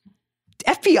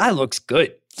 FBI looks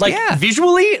good. Like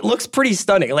visually, it looks pretty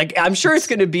stunning. Like, I'm sure it's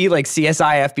going to be like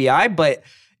CSI FBI, but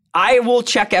I will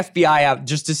check FBI out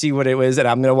just to see what it was, and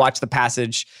I'm going to watch The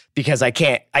Passage because I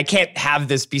can't have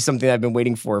this be something that I've been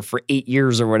waiting for 8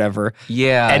 years or whatever.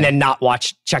 Yeah. And then not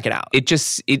check it out.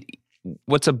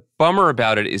 What's a bummer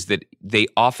about it is that they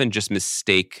often just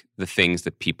mistake the things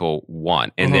that people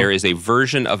want. And there is a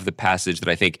version of The Passage that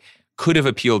I think could have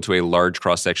appealed to a large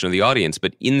cross-section of the audience.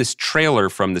 But in this trailer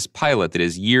from this pilot that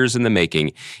is years in the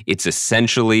making, it's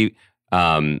essentially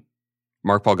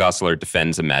Mark Paul Gosselaar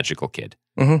defends a magical kid.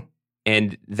 Mm-hmm.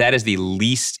 And that is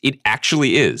it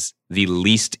actually is the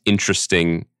least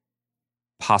interesting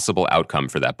possible outcome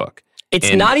for that book.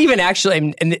 It's not even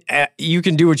actually, and you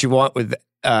can do what you want with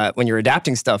when you're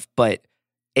adapting stuff, but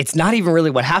it's not even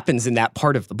really what happens in that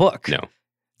part of the book. No.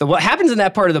 What happens in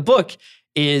that part of the book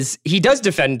is he does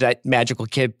defend that magical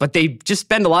kid, but they just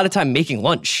spend a lot of time making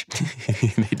lunch.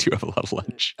 They do have a lot of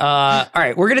lunch. All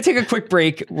right, we're going to take a quick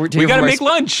break. We got to make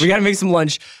lunch. We got to make some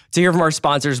lunch to hear from our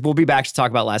sponsors. We'll be back to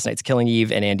talk about last night's Killing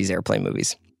Eve and Andy's airplane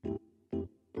movies.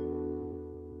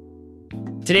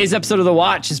 Today's episode of The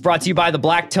Watch is brought to you by the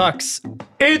Black Tux.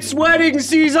 It's wedding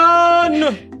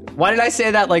season! Why did I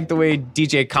say that like the way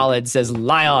DJ Khaled says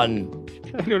lion?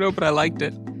 I don't know, but I liked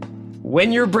it.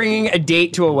 When you're bringing a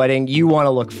date to a wedding, you want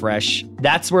to look fresh.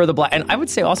 That's where and I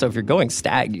would say also, if you're going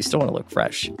stag, you still want to look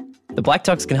fresh. The Black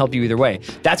Tux can help you either way.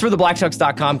 That's where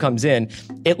thebblacktux.com comes in.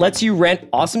 It lets you rent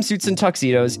awesome suits and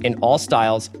tuxedos in all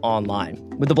styles online.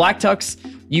 With the Black Tux,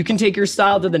 you can take your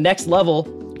style to the next level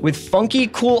with funky,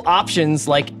 cool options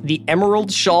like the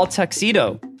Emerald Shawl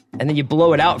Tuxedo. And then you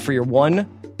blow it out for your one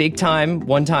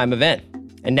time event.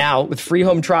 And now, with free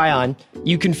home try-on,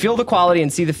 you can feel the quality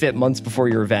and see the fit months before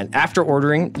your event. After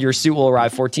ordering, your suit will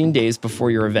arrive 14 days before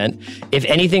your event. If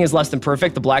anything is less than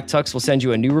perfect, the Black Tux will send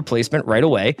you a new replacement right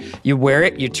away. You wear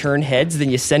it, you turn heads, then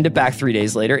you send it back 3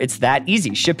 days later. It's that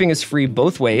easy. Shipping is free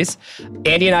both ways.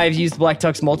 Andy and I have used the Black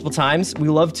Tux multiple times. We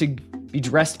love to Be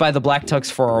dressed by the Black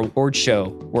Tux for our award show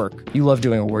work. You love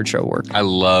doing award show work. I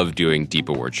love doing deep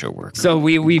award show work. So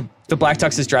the Black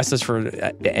Tux has dressed us for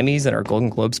the Emmys and our Golden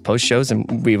Globes post shows,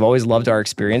 and we've always loved our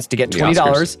experience. To get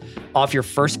 $20 off your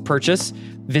first purchase,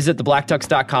 visit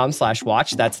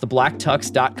theblacktux.com/watch. That's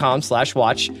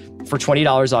theblacktux.com/watch for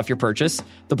 $20 off your purchase.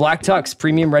 The Black Tux,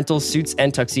 premium rentals, suits,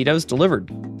 and tuxedos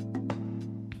delivered.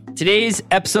 Today's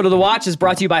episode of The Watch is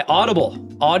brought to you by Audible.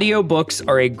 Audiobooks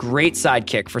are a great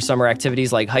sidekick for summer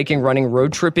activities like hiking, running,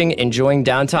 road tripping, enjoying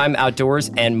downtime outdoors,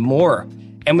 and more.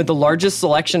 And with the largest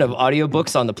selection of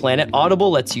audiobooks on the planet, Audible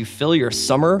lets you fill your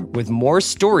summer with more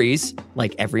stories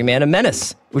like Every Man a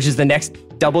Menace, which is the next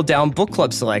Double Down book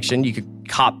club selection. You could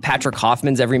cop Patrick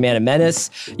Hoffman's Every Man a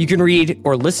Menace. You can read,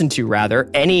 or listen to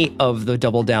rather, any of the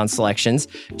Double Down selections.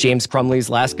 James Crumley's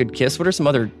Last Good Kiss. What are some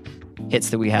other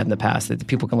hits that we had in the past that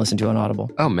people can listen to on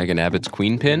Audible? Oh, Megan Abbott's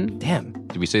Queen Pin. Damn.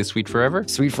 Did we say Sweet Forever?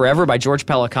 Sweet Forever by George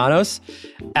Pelecanos.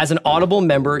 As an Audible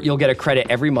member, you'll get a credit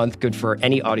every month, good for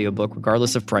any audiobook,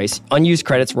 regardless of price. Unused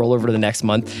credits roll over to the next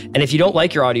month. And if you don't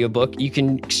like your audiobook, you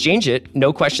can exchange it,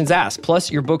 no questions asked.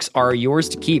 Plus, your books are yours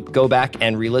to keep. Go back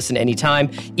and re-listen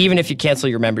anytime, even if you cancel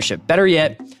your membership. Better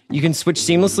yet, you can switch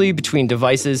seamlessly between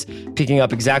devices, picking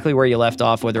up exactly where you left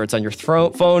off, whether it's on your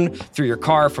phone, through your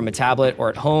car, from a tablet, or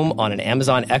at home on an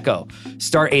Amazon Echo.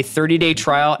 Start a 30-day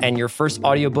trial, and your first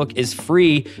audiobook is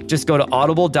free. Just go to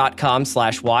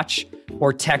audible.com/watch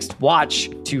or text WATCH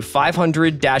to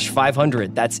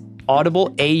 500-500. That's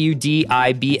Audible,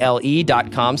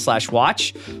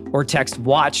 AUDIBLE.com/watch, or text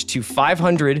WATCH to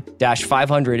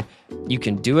 500-500. You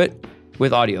can do it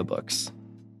with audiobooks.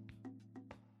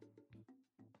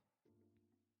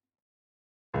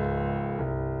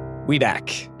 We back.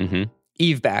 Mm-hmm.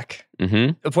 Eve back.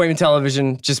 Mm-hmm. Appointment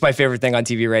television, just my favorite thing on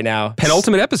TV right now.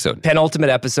 Penultimate episode.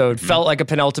 Mm-hmm. Felt like a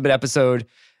penultimate episode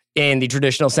in the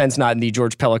traditional sense, not in the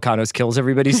George Pelecanos kills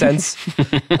everybody sense.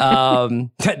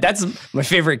 That's my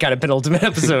favorite kind of penultimate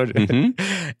episode.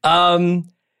 Mm-hmm.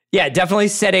 Yeah, definitely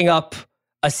setting up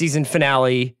a season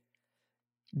finale.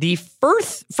 The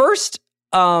first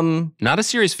not a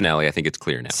series finale, I think it's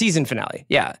clear now. Season finale,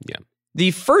 yeah. Yeah.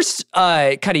 The first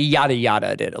kind of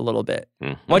yada-yada'd it a little bit.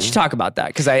 Mm-hmm. Why don't you talk about that?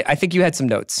 Because I think you had some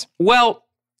notes. Well,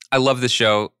 I love this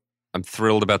show. I'm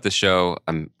thrilled about this show.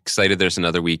 I'm excited there's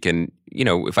another week. And, you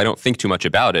know, if I don't think too much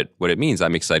about it, what it means,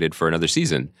 I'm excited for another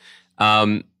season.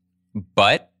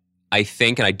 But I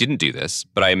think, and I didn't do this,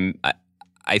 but I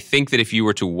think that if you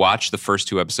were to watch the first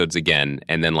two episodes again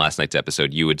and then last night's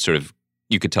episode, you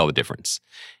could tell the difference.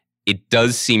 It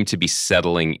does seem to be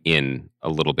settling in a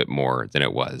little bit more than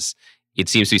it was. It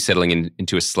seems to be settling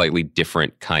into a slightly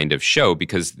different kind of show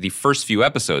because the first few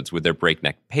episodes with their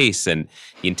breakneck pace and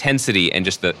the intensity and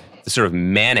just the sort of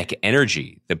manic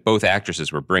energy that both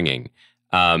actresses were bringing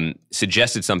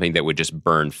suggested something that would just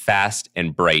burn fast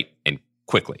and bright and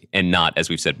quickly and not, as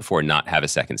we've said before, not have a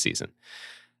second season.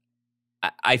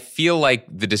 I feel like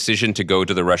the decision to go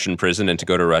to the Russian prison and to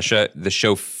go to Russia, the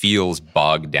show feels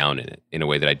bogged down in it in a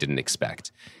way that I didn't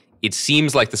expect. It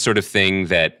seems like the sort of thing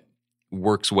that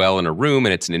works well in a room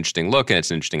and it's an interesting look and it's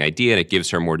an interesting idea and it gives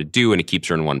her more to do and it keeps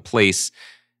her in one place.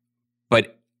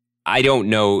 But I don't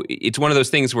know. It's one of those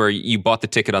things where you bought the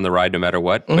ticket on the ride no matter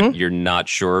what, but you're not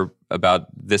sure about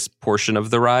this portion of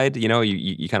the ride. You know,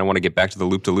 you kind of want to get back to the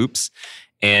loop-de-loops.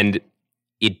 And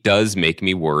it does make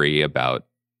me worry about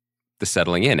the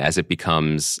settling in as it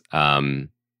becomes,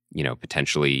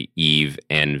 potentially Eve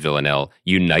and Villanelle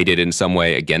united in some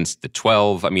way against the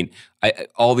 12. I mean,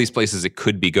 all these places it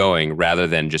could be going rather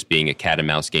than just being a cat and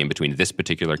mouse game between this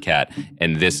particular cat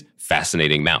and this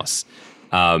fascinating mouse.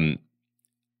 That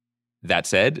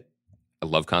said, I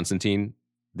love Constantine.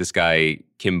 This guy,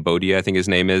 Kim Bodnia, I think his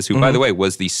name is, who, by the way,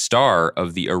 was the star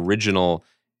of the original,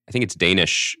 I think it's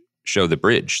Danish show, The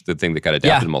Bridge, the thing that got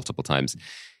adapted multiple times.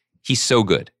 He's so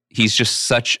good. He's just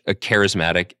such a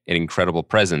charismatic and incredible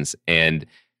presence. And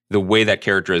the way that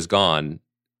character has gone,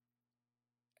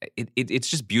 it's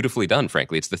just beautifully done,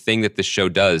 frankly. It's the thing that this show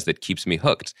does that keeps me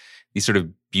hooked. These sort of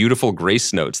beautiful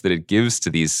grace notes that it gives to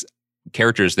these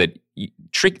characters that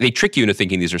trick you into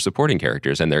thinking these are supporting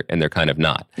characters, and they're kind of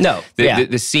not. No.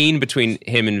 The scene between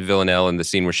him and Villanelle and the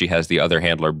scene where she has the other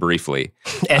handler briefly.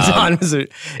 Anton was an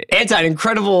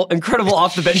incredible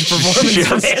off the bench performance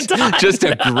from Anton. Just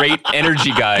a great energy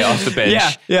guy off the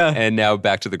bench. Yeah. And now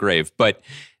back to the grave. But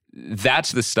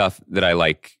that's the stuff that I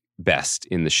like best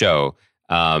in the show.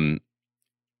 I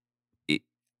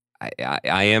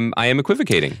am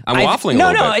equivocating. I'm waffling a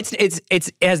little bit.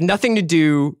 It has nothing to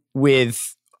do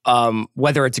with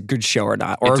whether it's a good show or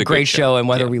not, or a great show and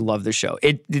whether we love the show.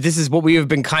 This is what we have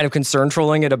been kind of concerned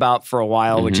trolling it about for a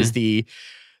while, which is the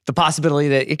the possibility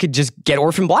that it could just get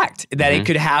Orphan Blacked, that it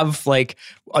could have like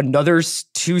another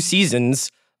 2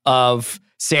 seasons of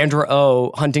Sandra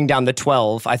Oh hunting down the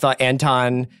 12. I thought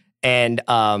Anton and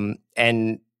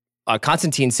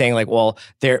Constantine saying like, well,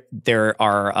 there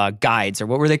are guides, or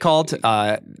what were they called?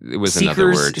 It was seekers,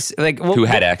 another word. Like, well, who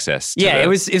had access to it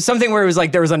was something where it was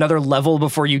like there was another level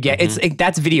before you get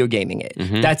that's video gaming it.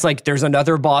 That's like there's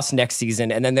another boss next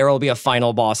season, and then there will be a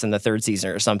final boss in the 3rd season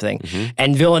or something.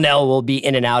 And Villanelle will be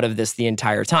in and out of this the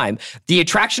entire time. The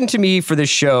attraction to me for this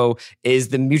show is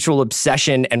the mutual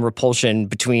obsession and repulsion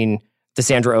between the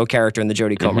Sandra Oh character and the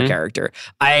Jodie Comer character.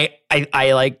 I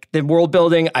like the world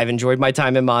building. I've enjoyed my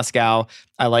time in Moscow.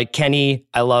 I like Kenny.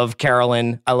 I love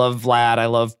Carolyn. I love Vlad. I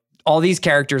love all these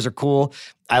characters are cool.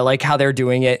 I like how they're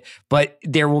doing it, but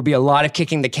there will be a lot of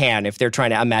kicking the can if they're trying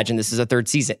to imagine this is a 3rd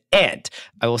season. And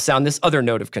I will sound this other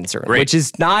note of concern, which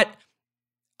is not,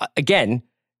 again,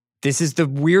 this is the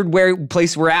weird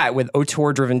place we're at with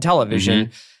auteur-driven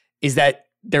television, is that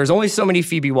there's only so many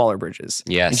Phoebe Waller-Bridges.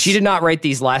 Yes. And she did not write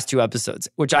these last 2 episodes,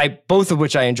 both of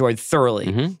which I enjoyed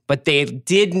thoroughly. But they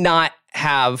did not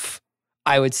have,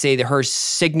 I would say, her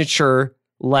signature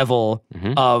level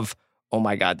of, oh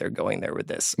my God, they're going there with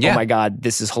this. Oh my God,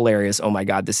 this is hilarious. Oh my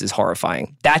God, this is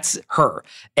horrifying. That's her.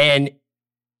 And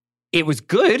it was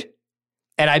good.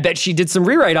 And I bet she did some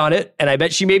rewrite on it. And I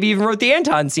bet she maybe even wrote the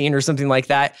Anton scene or something like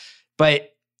that.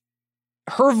 But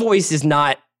her voice is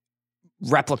not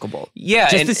replicable. Yeah.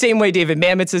 Just the same way David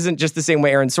Mamet's isn't, just the same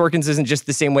way Aaron Sorkin's isn't, just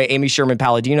the same way Amy Sherman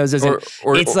Palladino's isn't.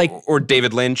 Or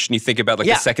David Lynch, and you think about like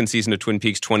the 2nd season of Twin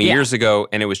Peaks 20 years ago,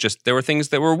 and it was just, there were things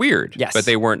that were weird, but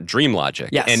they weren't dream logic.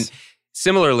 Yes. And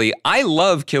similarly, I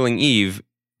love Killing Eve,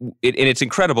 and it's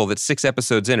incredible that 6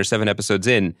 episodes in or 7 episodes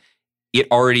in, it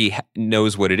already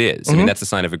knows what it is. I mean, that's a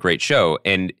sign of a great show.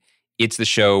 And it's the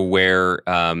show where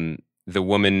the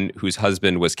woman whose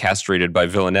husband was castrated by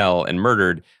Villanelle and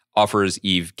murdered offers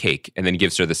Eve cake and then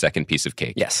gives her the 2nd piece of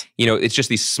cake. Yes. You know, it's just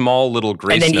these small little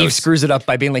grace notes. And then notes. Eve screws it up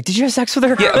by being like, did you have sex with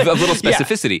her? Yeah, a little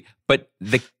specificity. But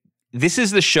this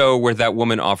is the show where that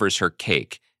woman offers her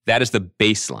cake. That is the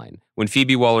baseline. When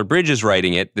Phoebe Waller-Bridge is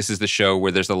writing it, this is the show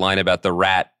where there's the line about the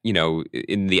rat, you know,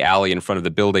 in the alley in front of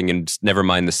the building and never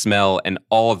mind the smell and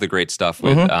all of the great stuff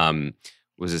with, what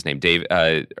was his name? Dave,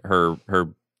 her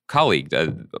colleague,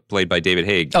 played by David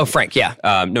Haig. Oh, Frank, yeah.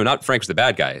 No, not Frank's the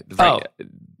bad guy. Frank,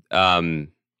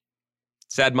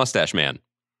 sad mustache man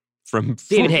from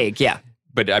David Haig, yeah.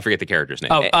 But I forget the character's name.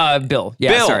 Bill.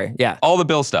 Yeah, Bill. Sorry. Yeah. All the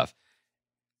Bill stuff.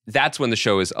 That's when the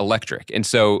show is electric. And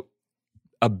so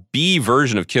a B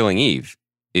version of Killing Eve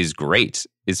is great,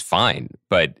 is fine.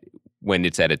 But when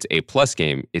it's at its A+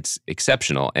 game, it's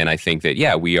exceptional. And I think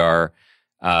that, we are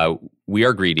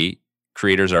greedy.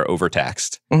 Creators are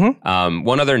overtaxed.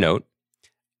 One other note.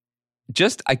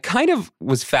 I kind of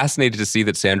was fascinated to see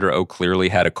that Sandra Oh clearly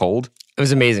had a cold. It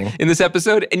was amazing. In this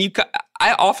episode. And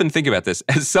I often think about this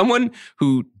as someone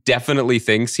who definitely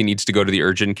thinks he needs to go to the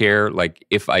urgent care, like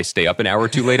if I stay up an hour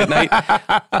too late at night.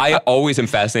 I always am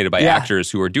fascinated by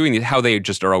actors who are doing it, how they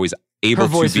just are always able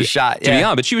to be shot. To be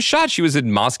on. But she was shot. She was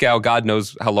in Moscow. God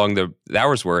knows how long the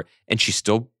hours were. And she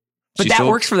still... But that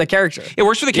works for the character. It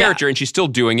works for the character, and she's still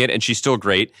doing it, and she's still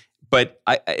great. But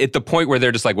at the point where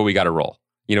they're just like, well, we got to roll.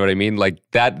 You know what I mean? Like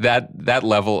that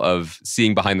level of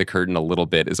seeing behind the curtain a little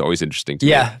bit is always interesting to me.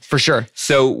 Yeah, for sure.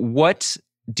 So what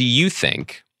do you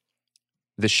think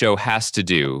the show has to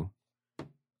do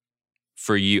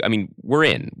for you? I mean, we're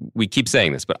in. We keep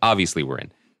saying this, but obviously we're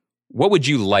in. What would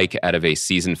you like out of a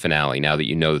season finale now that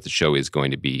you know that the show is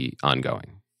going to be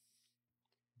ongoing?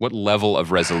 What level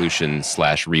of resolution /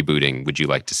 rebooting would you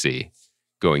like to see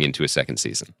going into a 2nd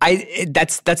season?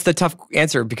 That's the tough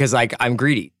answer because I'm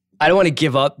greedy. I don't want to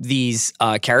give up these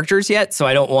characters yet, so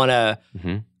I don't want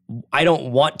to. I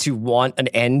don't want an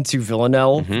end to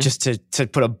Villanelle just to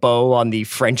put a bow on the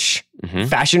French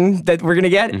fashion that we're gonna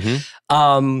get.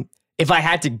 If I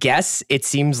had to guess, it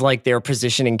seems like they're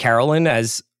positioning Carolyn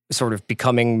as sort of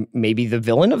becoming maybe the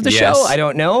villain of the show. I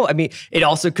don't know. I mean, it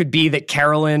also could be that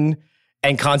Carolyn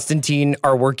and Constantine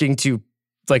are working to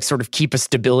like sort of keep a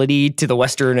stability to the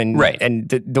Western and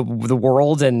the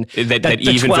world, and that the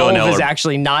Eve 12 Villanelle is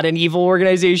actually not an evil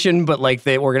organization, but like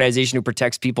the organization who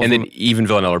protects people. And then Eve and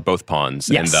Villanelle are both pawns,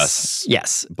 and thus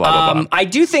blah, blah, blah. I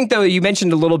do think though, you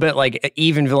mentioned a little bit like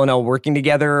Eve and Villanelle working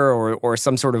together or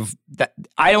some sort of that.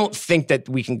 I don't think that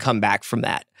we can come back from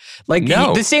that. Like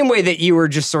the same way that you were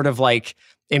just sort of like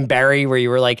in Barry, where you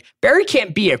were like, Barry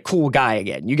can't be a cool guy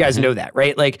again. You guys know that,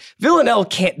 right? Like, Villanelle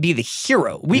can't be the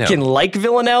hero. We can like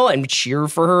Villanelle and cheer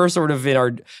for her sort of in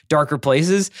our darker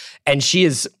places. And she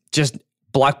is just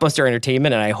blockbuster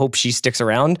entertainment, and I hope she sticks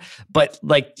around. But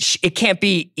like, it can't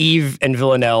be Eve and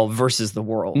Villanelle versus the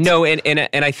world. No, and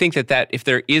I think that if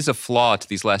there is a flaw to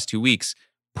these last 2 weeks,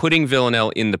 putting Villanelle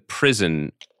in the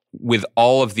prison with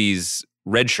all of these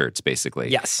red shirts, basically.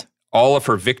 Yes. All of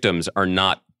her victims are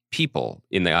not people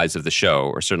in the eyes of the show,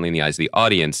 or certainly in the eyes of the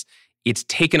audience. It's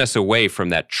taken us away from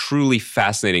that truly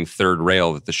fascinating third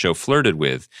rail that the show flirted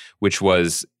with, which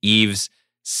was Eve's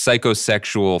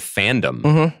psychosexual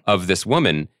fandom of this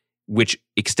woman, which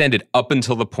extended up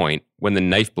until the point when the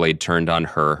knife blade turned on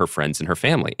her friends, and her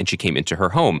family, and she came into her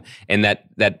home. And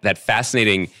that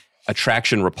fascinating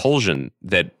attraction, repulsion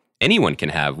that anyone can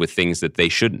have with things that they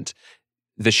shouldn't.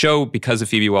 The show, because of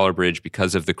Phoebe Waller-Bridge,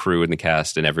 because of the crew and the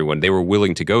cast and everyone, they were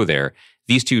willing to go there.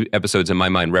 These 2 episodes, in my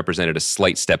mind, represented a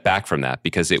slight step back from that,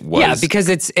 because it was... Yeah, because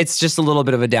it's just a little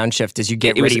bit of a downshift as you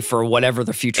get ready for whatever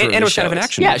the future of the show is. And it was kind of an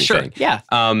action movie thing. Yeah.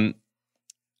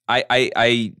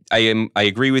 I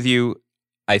agree with you.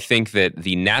 I think that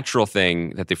the natural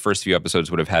thing that the first few episodes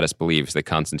would have had us believe is that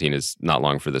Constantine is not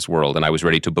long for this world. And I was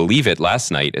ready to believe it last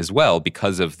night as well,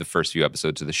 because of the first few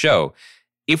episodes of the show.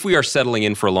 If we are settling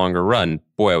in for a longer run,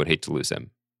 boy, I would hate to lose him.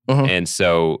 And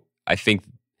so I think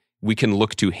we can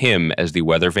look to him as the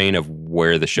weather vane of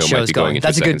where the show might be going.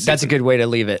 That's a good way to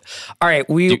leave it. All right,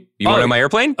 you want to know my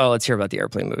airplane? Oh, let's hear about the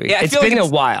airplane movie. Yeah, it's been a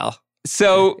while.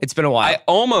 So it's been a while. I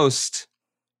almost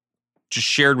just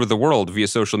shared with the world via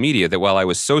social media that while I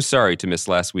was so sorry to miss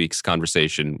last week's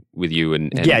conversation with you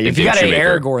and if you got any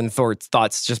Aragorn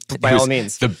thoughts, just by all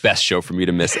means. The best show for me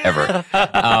to miss ever.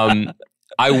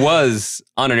 I was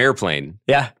on an airplane.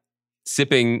 Yeah.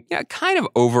 Sipping kind of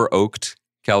over-oaked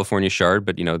California Shard,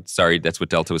 but sorry, that's what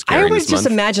Delta was carrying. I always this month.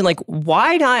 just imagine, like,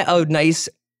 why not a nice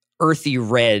earthy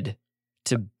red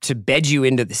to bed you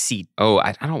into the seat? Oh,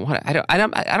 I don't want. I don't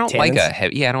tannins? Like a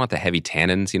heavy. I don't want the heavy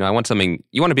tannins. I want something.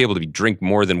 You want to be able to drink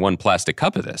more than one plastic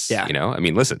cup of this. Yeah. I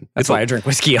mean, listen. That's why I drink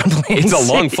whiskey on planes. It's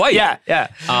a long flight. Yeah.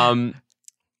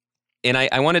 And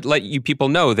I wanted to let you people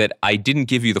know that I didn't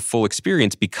give you the full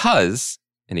experience because,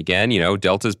 and again,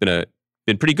 Delta's been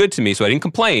pretty good to me, so I didn't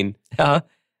complain.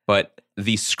 But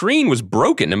the screen was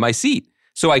broken in my seat,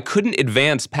 so I couldn't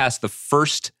advance past the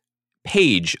first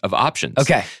page of options.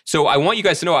 Okay. So I want you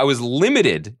guys to know I was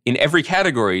limited in every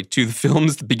category to the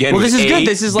films that began with A, this is good.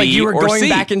 This is like B, you were going C.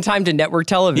 back in time to network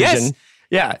television. Yes.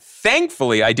 Yeah.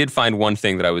 Thankfully, I did find one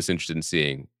thing that I was interested in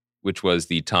seeing, which was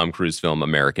the Tom Cruise film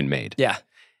American Made. Yeah.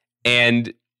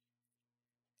 And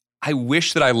I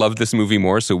wish that I loved this movie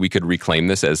more so we could reclaim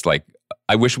this as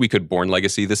I wish we could Bourne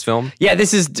Legacy this film. Yeah,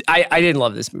 I didn't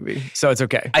love this movie, so it's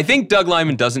okay. I think Doug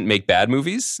Liman doesn't make bad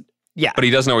movies. Yeah. But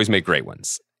he doesn't always make great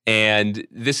ones. And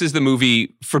this is the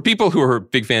movie for people who are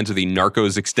big fans of the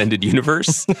Narcos extended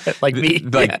universe. Like me.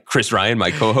 Chris Ryan,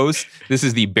 my co-host. This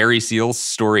is the Barry Seal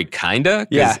story, kinda.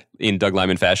 Yeah. In Doug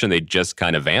Liman fashion, they just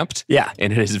kind of vamped. Yeah.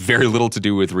 And it has very little to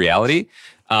do with reality.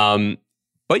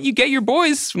 But you get your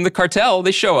boys from the cartel.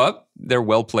 They show up. They're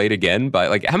well played again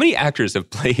by, how many actors have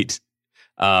played?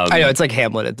 I know, it's like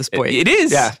Hamlet at this point. It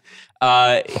is. Yeah.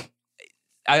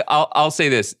 I'll say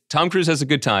this. Tom Cruise has a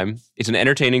good time. It's an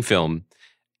entertaining film.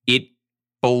 It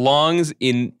belongs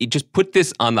in, just put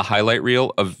this on the highlight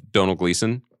reel of Domhnall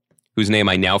Gleeson, whose name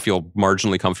I now feel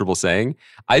marginally comfortable saying.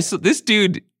 This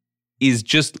dude is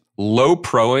just low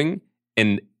proing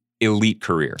an elite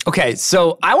career. Okay,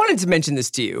 so I wanted to mention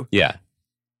this to you. Yeah.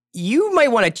 You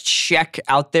might want to check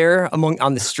out there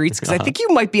on the streets, because I think you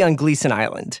might be on Gleeson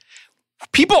Island.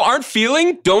 People aren't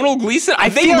feeling Domhnall Gleeson?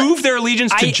 They moved their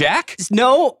allegiance to Jack?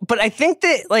 No, but I think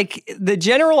that the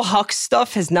General Hux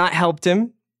stuff has not helped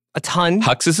him a ton.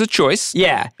 Hux is a choice.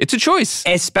 Yeah. It's a choice.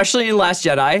 Especially in Last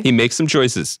Jedi. He makes some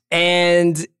choices.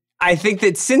 And I think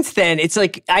that since then, it's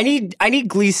I need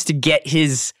Gleeson to get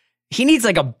he needs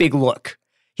a big look.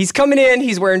 He's coming in,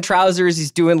 he's wearing trousers,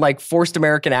 he's doing forced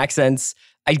American accents.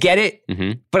 I get it,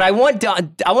 but I want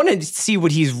to see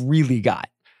what he's really got.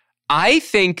 I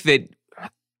think that,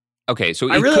 okay, so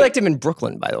I really liked him in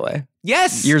Brooklyn, by the way.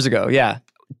 Yes. Years ago, yeah.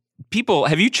 People,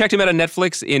 have you checked him out on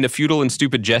Netflix in A Futile and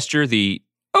Stupid Gesture, the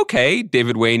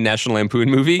David Wayne National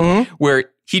Lampoon movie, where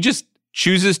he just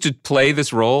chooses to play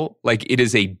this role like it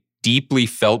is a deeply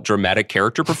felt dramatic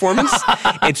character performance.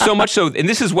 It's so much so, and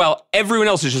this is while everyone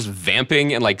else is just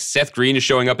vamping, and Seth Green is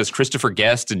showing up as Christopher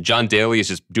Guest, and John Daly is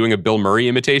just doing a Bill Murray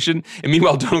imitation, and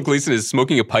meanwhile Domhnall Gleeson is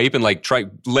smoking a pipe and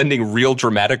lending real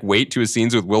dramatic weight to his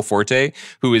scenes with Will Forte,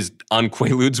 who is on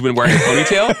Quaaludes when wearing a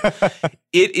ponytail.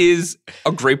 It is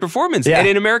a great performance. Yeah. And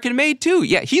in American Made too.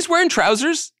 Yeah, he's wearing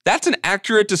trousers. That's an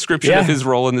accurate description of his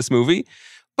role in this movie.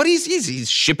 But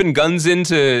he's shipping guns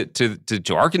into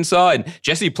Arkansas, and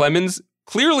Jesse Plemons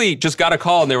clearly just got a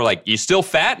call and they were like, you still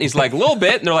fat? And he's like, a little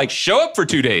bit. And they're like, show up for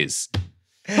 2 days.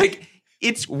 Like,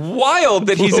 it's wild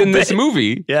that he's in this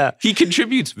movie. Yeah. He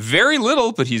contributes very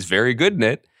little, but he's very good in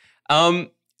it. I'm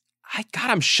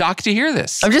shocked to hear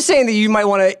this. I'm just saying that you might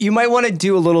want to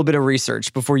do a little bit of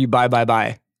research before you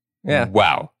buy. Yeah.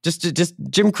 Wow. Just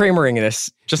Jim Cramering this.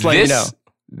 Just let you know.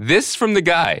 This from the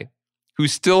guy who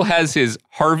still has his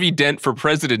Harvey Dent for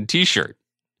President t-shirt.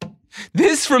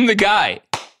 This from the guy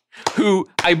who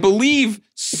I believe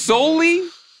solely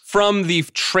from the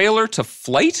trailer to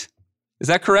Flight. Is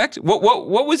that correct?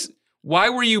 Why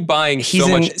were you buying so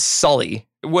much? He's in Sully.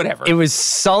 Whatever. It was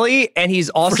Sully, and he's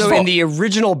also in the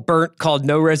original Burnt called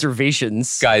No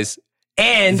Reservations. Guys,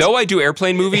 and though I do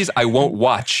airplane movies, I won't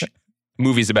watch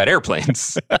movies about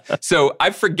airplanes. So I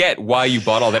forget why you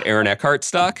bought all that Aaron Eckhart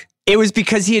stock. It was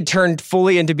because he had turned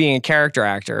fully into being a character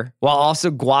actor while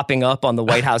also guapping up on The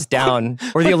White House Down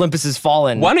or The Olympus Has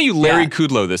Fallen. Why don't you Larry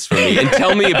Kudlow this for me and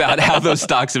tell me about how those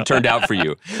stocks have turned out for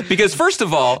you? Because first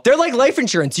of all... They're like life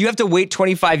insurance. You have to wait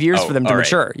 25 years for them to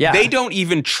mature. Yeah. They don't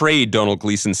even trade Donald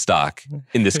Gleason stock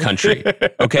in this country,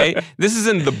 okay? This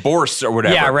isn't the Bourse or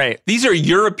whatever. Yeah, right. These are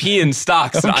European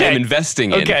stocks that I am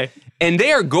investing in. Okay. And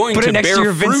they are going Put to it next bear to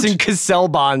your fruit. Vincent Cassell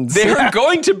bonds. They are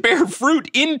going to bear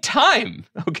fruit in time,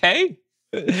 okay?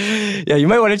 Yeah, you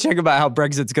might want to check about how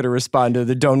Brexit's going to respond to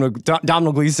the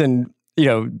Donald Gleason,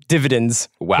 dividends.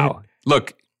 Wow.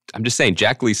 Look, I'm just saying,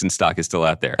 Jack Gleason stock is still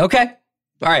out there. Okay.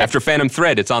 All right. After Phantom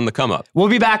Thread, it's on the come up. We'll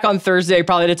be back on Thursday,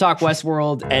 probably to talk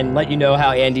Westworld and let you know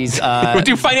how Andy's we'll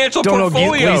do financial Donald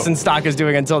portfolio. Gleason stock is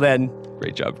doing until then.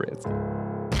 Great job, Rance.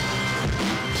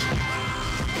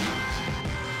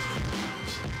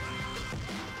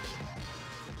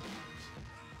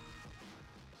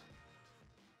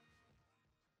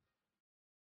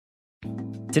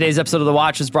 Today's episode of The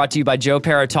Watch was brought to you by Joe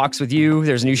Pera Talks With You.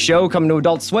 There's a new show coming to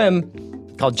Adult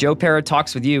Swim called Joe Pera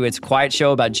Talks With You. It's a quiet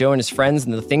show about Joe and his friends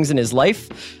and the things in his life,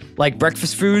 like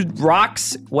breakfast food,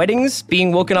 rocks, weddings,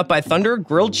 being woken up by thunder,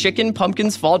 grilled chicken,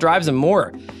 pumpkins, fall drives, and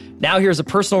more. Now here's a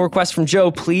personal request from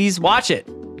Joe. Please watch it.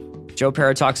 Joe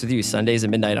Pera Talks With You, Sundays at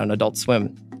midnight on Adult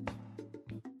Swim.